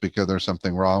offer this because there's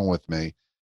something wrong with me,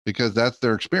 because that's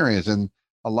their experience. And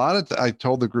I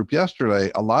told the group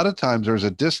yesterday, a lot of times there's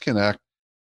a disconnect.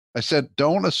 I said,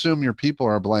 don't assume your people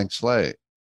are a blank slate.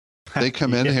 They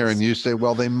come in here and you say,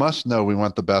 well, they must know we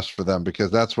want the best for them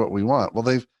because that's what we want. Well,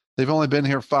 they've only been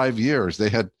here 5 years. They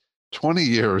had 20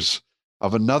 years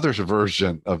of another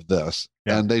version of this,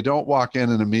 and they don't walk in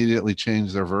and immediately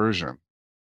change their version.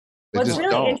 Well, it's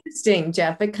really interesting,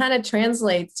 Jeff. It kind of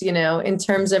translates, in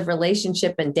terms of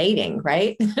relationship and dating,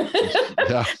 right?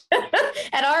 Yeah.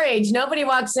 At our age, nobody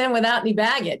walks in without any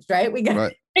baggage, right? We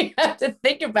have to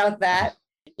think about that,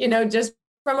 just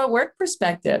from a work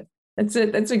perspective.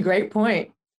 That's a great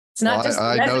point. It's not just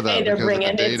the resume they're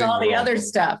bringing, it's all the other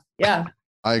stuff. Yeah.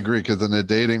 I agree, because in the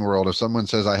dating world, if someone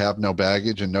says I have no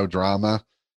baggage and no drama,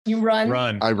 you run.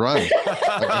 I run.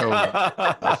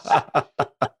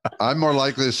 I'm more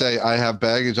likely to say I have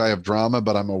baggage, I have drama,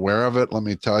 but I'm aware of it. Let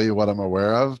me tell you what I'm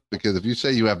aware of. Because if you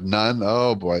say you have none,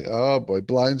 oh boy,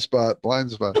 blind spot.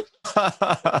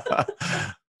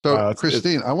 So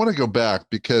Christine, I want to go back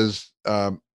because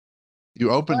you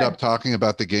opened up talking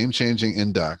about the game-changing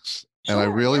index, and I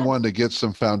really wanted to get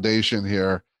some foundation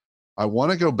here. I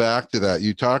want to go back to that.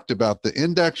 You talked about the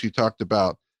index, you talked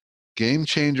about game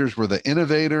changers were the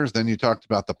innovators, then you talked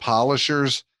about the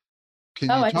polishers. Can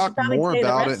you talk more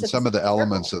about it and some of the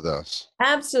elements of this?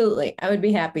 Absolutely. I would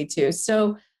be happy to.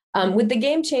 So with the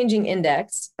game-changing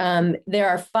index, there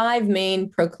are 5 main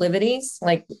proclivities,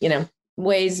 like,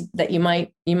 ways that you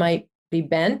might be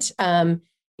bent.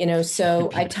 So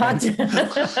I talked, it's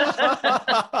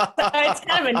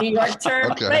kind of a New York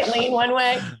term, might lean one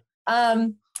way.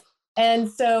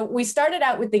 And so we started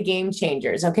out with the game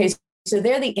changers. Okay. So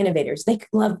they're the innovators. They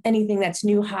love anything that's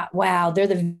new, hot. Wow. They're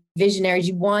the visionaries.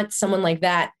 You want someone like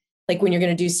that, like when you're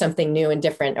going to do something new and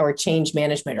different, or change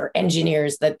management, or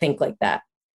engineers that think like that.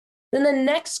 Then the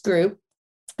next group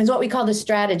is what we call the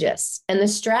strategist. And the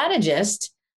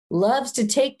strategist loves to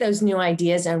take those new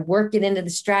ideas and work it into the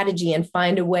strategy and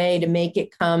find a way to make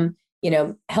it come,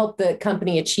 help the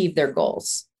company achieve their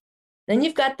goals. Then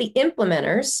you've got the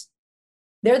implementers.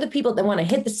 They're the people that want to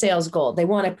hit the sales goal. They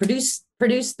want to produce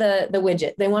the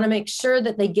widget. They want to make sure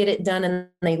that they get it done, and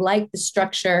they like the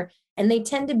structure. And they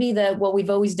tend to be we've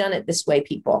always done it this way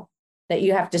people that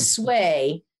you have to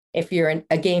sway if you're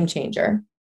a game changer.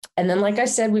 And then, like I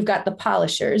said, we've got the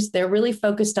polishers. They're really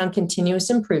focused on continuous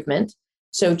improvement.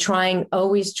 So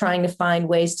always trying to find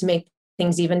ways to make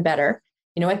things even better.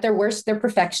 At their worst, they're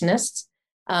perfectionists,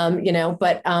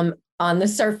 but on the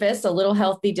surface, a little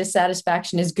healthy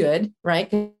dissatisfaction is good, right?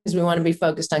 Because we want to be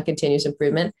focused on continuous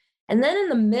improvement. And then in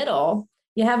the middle,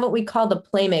 you have what we call the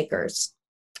playmakers.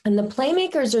 And the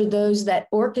playmakers are those that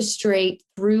orchestrate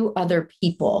through other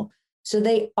people. So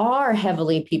they are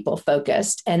heavily people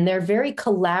focused, and they're very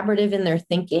collaborative in their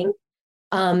thinking,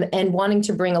 and wanting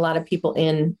to bring a lot of people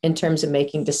in terms of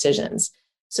making decisions.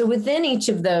 So within each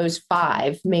of those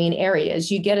 5 main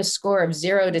areas, you get a score of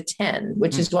 0 to 10,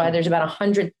 which is why there's about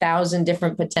 100,000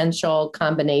 different potential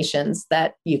combinations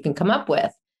that you can come up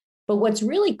with. But what's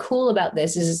really cool about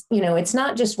this is, it's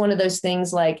not just one of those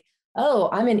things like, oh,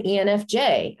 I'm an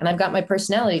ENFJ and I've got my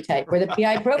personality type, or the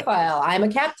PI profile, I'm a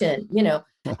captain,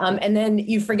 and then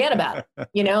you forget about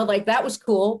it, like that was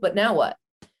cool, but now what?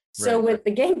 So with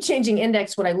the Game Changing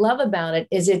Index, what I love about it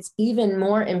is it's even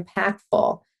more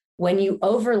impactful when you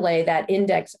overlay that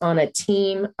index on a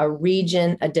team, a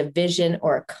region, a division,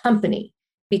 or a company.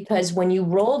 Because when you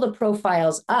roll the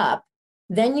profiles up,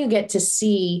 then you get to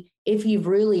see if you've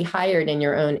really hired in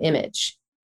your own image,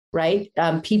 right?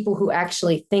 People who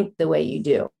actually think the way you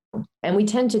do. And we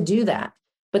tend to do that.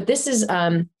 But this is,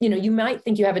 you might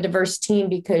think you have a diverse team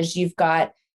because you've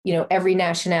got, every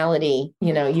nationality,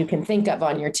 you can think of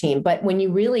on your team. But when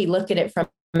you really look at it from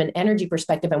an energy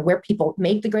perspective and where people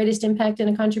make the greatest impact and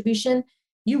a contribution,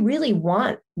 you really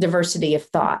want diversity of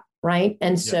thought, right?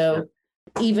 And so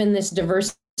even this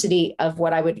diversity of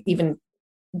what I would even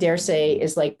dare say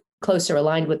is like closer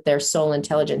aligned with their soul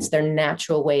intelligence, their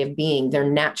natural way of being, their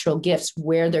natural gifts,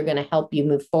 where they're going to help you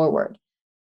move forward.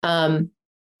 And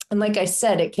like I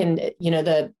said, it can,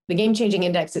 the Game Changing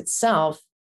Index itself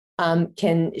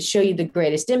can show you the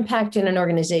greatest impact in an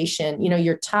organization.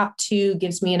 Your top 2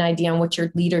 gives me an idea on what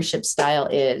your leadership style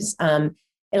is.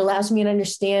 It allows me to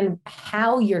understand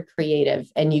how you're creative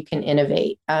and you can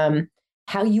innovate,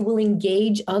 how you will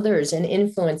engage others and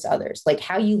influence others, like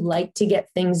how you like to get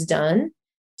things done,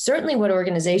 certainly what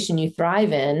organization you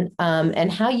thrive in,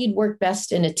 and how you'd work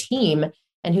best in a team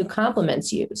and who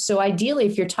complements you. So ideally,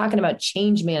 if you're talking about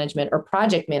change management or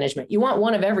project management, you want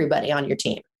one of everybody on your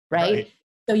team, right?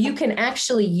 So you can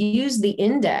actually use the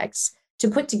index to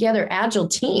put together agile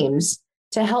teams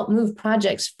to help move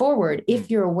projects forward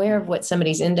if you're aware of what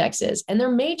somebody's index is. And there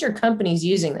are major companies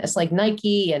using this, like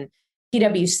Nike and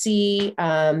PwC,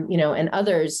 and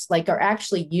others are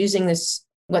actually using this,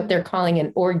 what they're calling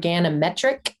an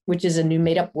organometric, which is a new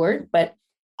made up word, but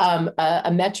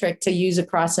a metric to use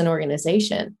across an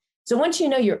organization. So once you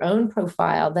know your own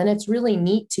profile, then it's really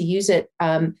neat to use it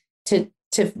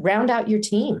to round out your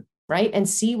team, right? And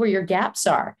see where your gaps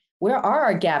are. Where are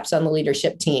our gaps on the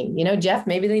leadership team? Jeff,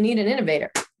 maybe they need an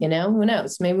innovator, who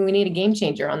knows? Maybe we need a game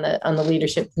changer on the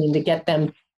leadership team to get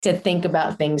them to think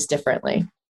about things differently.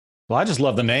 Well, I just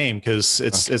love the name because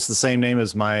it's the same name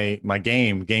as my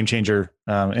game changer,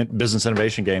 business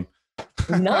innovation game.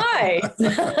 Nice.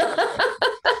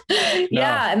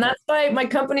 Yeah. And that's why my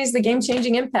company's the Game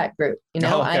Changing Impact Group.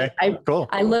 Cool.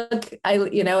 And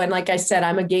like I said,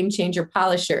 I'm a game changer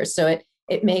polisher. So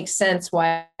it makes sense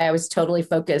why I was totally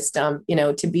focused,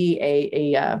 to be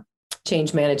a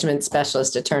change management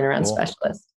specialist, a turnaround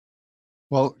specialist.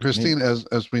 Well, Christine,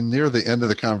 as we near the end of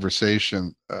the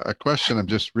conversation, a question I'm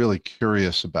just really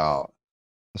curious about,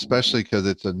 especially because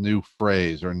it's a new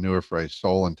phrase or a newer phrase,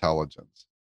 soul intelligence.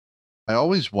 I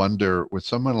always wonder, with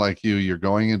someone like you, you're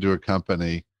going into a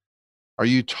company, are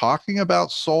you talking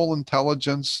about soul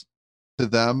intelligence to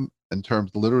them in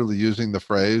terms of literally using the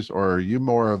phrase, or are you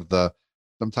more of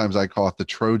sometimes I call it the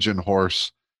Trojan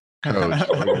horse coach,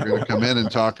 where you're going to come in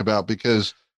and talk about,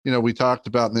 because, we talked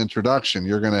about in the introduction,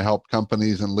 you're going to help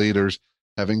companies and leaders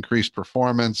have increased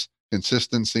performance,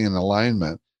 consistency, and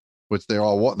alignment, which they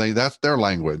all want. That's their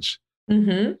language.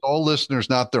 Mm-hmm. All listeners,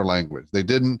 not their language. They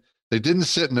didn't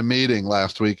sit in a meeting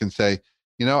last week and say,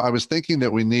 I was thinking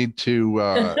that we need to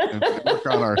work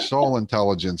on our soul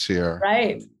intelligence here.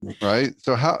 Right. Right.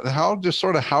 So how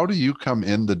do you come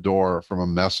in the door from a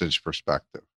message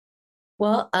perspective?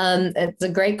 Well, it's a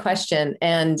great question.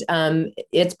 And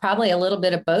it's probably a little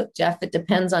bit of both, Jeff. It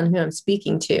depends on who I'm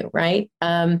speaking to, right?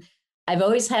 I've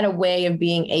always had a way of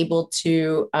being able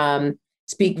to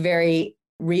speak very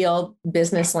real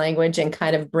business language and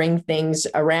kind of bring things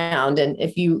around. And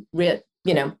if you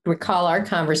recall our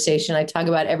conversation, I talk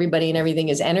about everybody and everything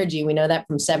is energy. We know that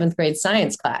from 7th grade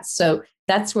science class. So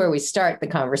that's where we start the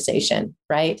conversation,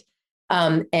 right?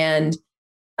 And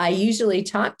I usually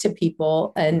talk to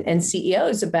people and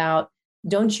CEOs about,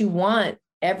 don't you want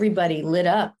everybody lit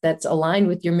up that's aligned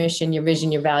with your mission, your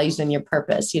vision, your values, and your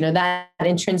purpose? That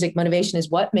intrinsic motivation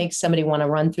is what makes somebody want to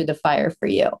run through the fire for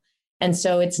you. And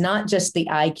so it's not just the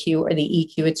IQ or the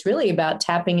EQ. It's really about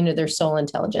tapping into their soul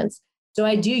intelligence. So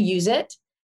I do use it.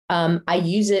 I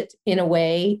use it in a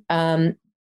way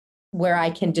where I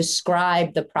can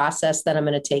describe the process that I'm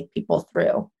going to take people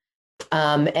through.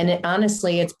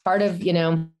 Honestly, it's part of,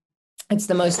 it's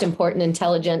the most important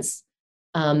intelligence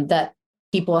that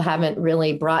people haven't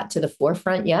really brought to the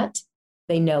forefront yet.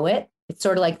 They know it. It's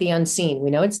sort of like the unseen. We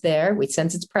know it's there. We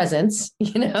sense its presence,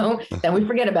 then we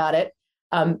forget about it.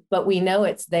 But we know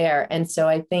it's there. And so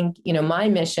I think, my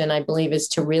mission, I believe, is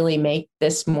to really make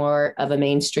this more of a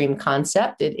mainstream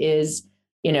concept. It is,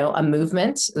 a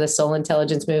movement, the soul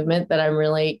intelligence movement, that I'm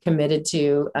really committed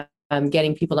to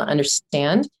getting people to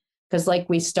understand. Because like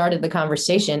we started the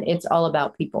conversation, it's all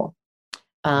about people.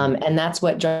 And that's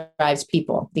what drives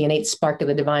people, the innate spark of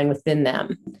the divine within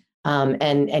them,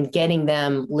 and getting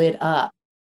them lit up,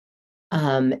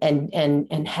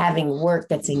 and having work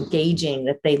that's engaging,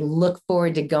 that they look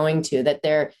forward to going to, that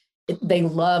they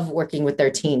love working with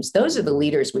their teams. Those are the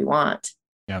leaders we want.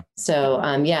 Yeah. So,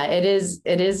 it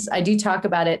is, I do talk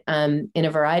about it in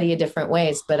a variety of different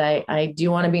ways, but I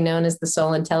do want to be known as the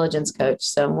soul intelligence coach.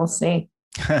 So we'll see.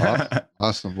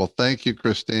 Awesome. Well, thank you,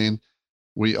 Christine.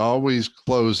 We always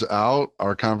close out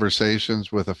our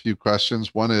conversations with a few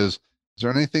questions. One is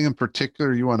there anything in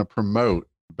particular you want to promote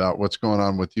about what's going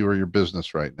on with you or your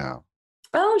business right now?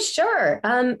 Oh, sure.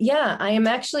 I am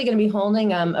actually going to be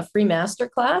holding a free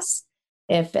masterclass.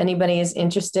 If anybody is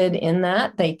interested in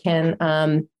that, they can,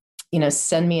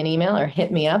 send me an email or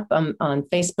hit me up on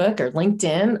Facebook or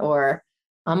LinkedIn or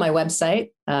on my website,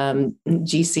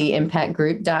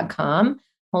 gcimpactgroup.com,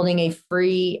 holding a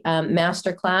free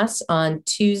masterclass on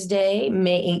Tuesday,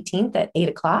 May 18th at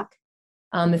 8:00.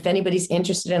 If anybody's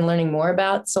interested in learning more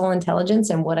about soul intelligence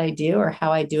and what I do or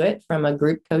how I do it from a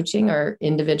group coaching or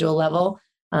individual level,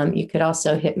 you could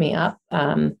also hit me up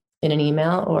in an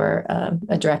email or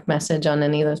a direct message on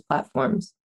any of those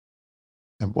platforms.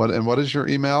 And what is your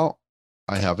email?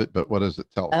 I have it, but what does it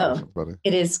tell everybody?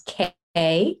 It is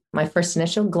K, my first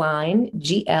initial, Glein,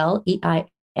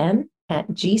 GLEIN, at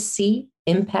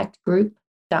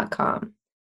gcimpactgroup.com.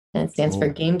 And it stands for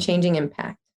Game Changing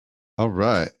Impact. All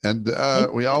right. And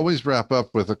we always wrap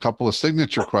up with a couple of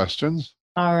signature questions.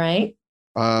 All right.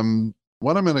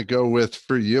 What I'm going to go with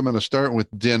for you, I'm going to start with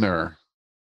dinner.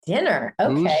 Dinner.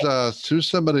 Okay. Who's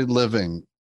somebody living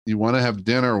you want to have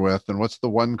dinner with, and what's the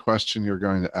one question you're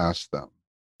going to ask them?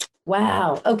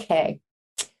 Wow. Okay.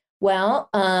 Well,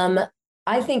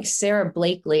 I think Sara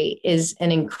Blakely is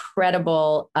an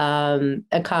incredible,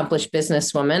 accomplished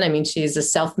businesswoman. I mean, she's a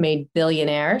self-made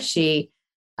billionaire. She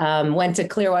went to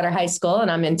Clearwater High School,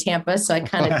 and I'm in Tampa, so I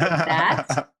kind of did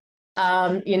that.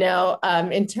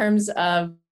 In terms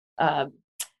of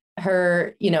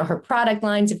her product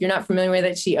lines, if you're not familiar with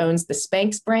it, she owns the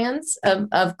Spanx brands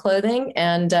of clothing,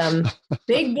 and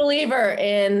big believer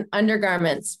in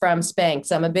undergarments from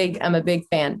Spanx. I'm a big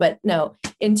fan. But no,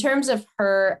 in terms of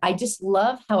her, I just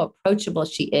love how approachable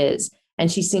she is,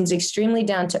 and she seems extremely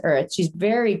down to earth. She's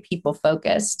very people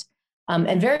focused,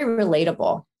 and very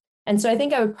relatable. And so I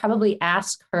think I would probably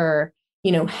ask her,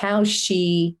 how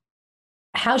she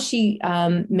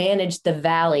managed the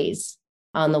valleys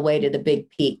on the way to the big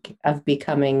peak of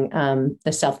becoming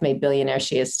the self-made billionaire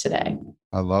she is today.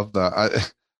 I love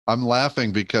that. I'm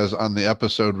laughing because on the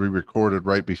episode we recorded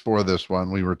right before this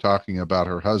one, we were talking about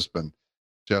her husband,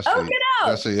 Jesse. Oh, get out!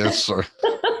 Jesse Itzler.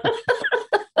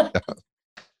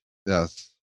 Yes.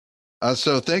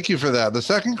 So thank you for that. The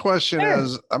second question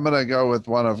is, I'm going to go with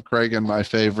one of Craig and my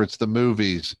favorites, the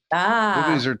movies.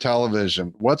 Movies or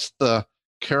television. What's the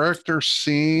character,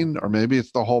 scene, or maybe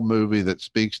it's the whole movie that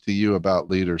speaks to you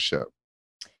about leadership?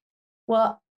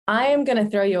 Well, I am going to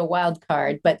throw you a wild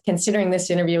card, but considering this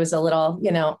interview is a little,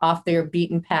 off your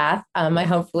beaten path,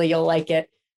 hopefully you'll like it.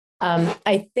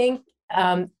 I think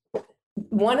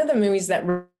one of the movies that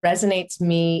resonates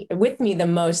with me the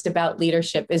most about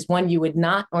leadership is one you would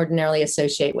not ordinarily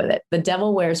associate with it. The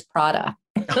Devil Wears Prada.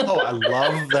 Oh, I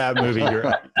love that movie.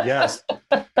 Yes.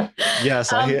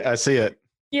 I see it.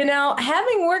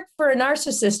 Having worked for a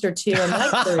narcissist or two in my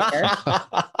career,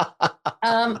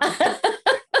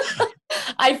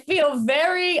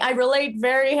 I relate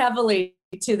very heavily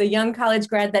to the young college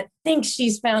grad that thinks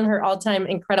she's found her all-time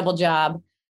incredible job.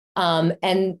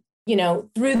 And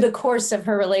through the course of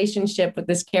her relationship with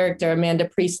this character, Amanda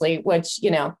Priestley, which,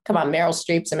 come on, Meryl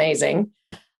Streep's amazing.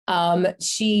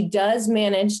 She does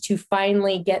manage to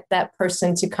finally get that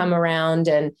person to come around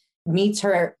and meets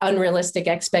her unrealistic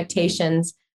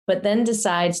expectations, but then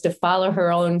decides to follow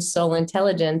her own soul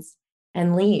intelligence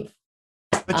and leave.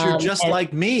 But you're just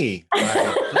like me.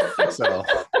 I don't think so.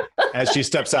 As she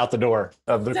steps out the door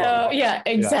of the car. Yeah,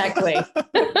 exactly.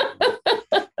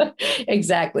 Yeah.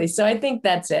 Exactly. So I think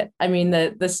that's it. I mean,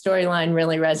 the storyline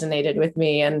really resonated with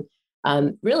me and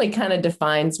really kind of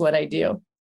defines what I do.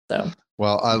 So.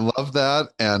 Well, I love that.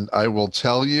 And I will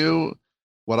tell you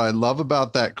what I love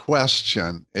about that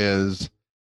question is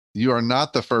you are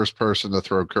not the first person to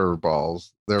throw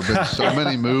curveballs. There have been so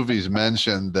many movies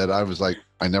mentioned that I was like,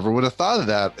 I never would have thought of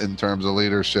that in terms of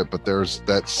leadership, but there's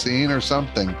that scene or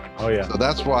something. Oh yeah. So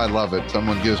that's why I love it.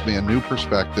 Someone gives me a new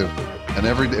perspective, and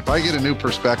if I get a new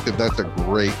perspective, that's a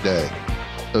great day.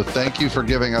 So thank you for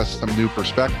giving us some new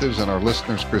perspectives and our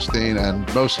listeners, Christine,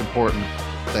 and most important,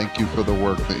 thank you for the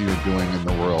work that you're doing in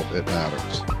the world. It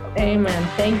matters. Amen.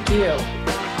 Thank you.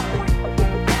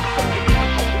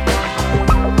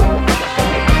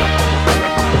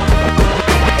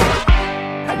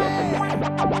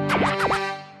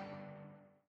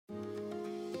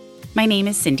 My name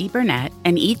is Cindy Burnett,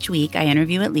 and each week I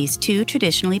interview at least 2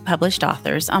 traditionally published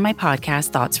authors on my podcast,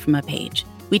 Thoughts from a Page.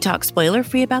 We talk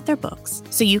spoiler-free about their books,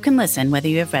 so you can listen whether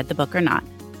you have read the book or not.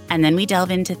 And then we delve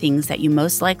into things that you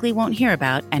most likely won't hear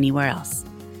about anywhere else.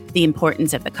 The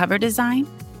importance of the cover design,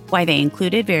 why they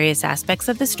included various aspects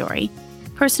of the story,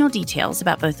 personal details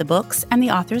about both the books and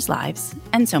the authors' lives,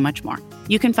 and so much more.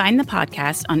 You can find the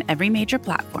podcast on every major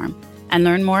platform and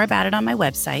learn more about it on my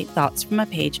website,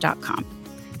 thoughtsfromapage.com.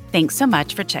 Thanks so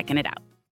much for checking it out.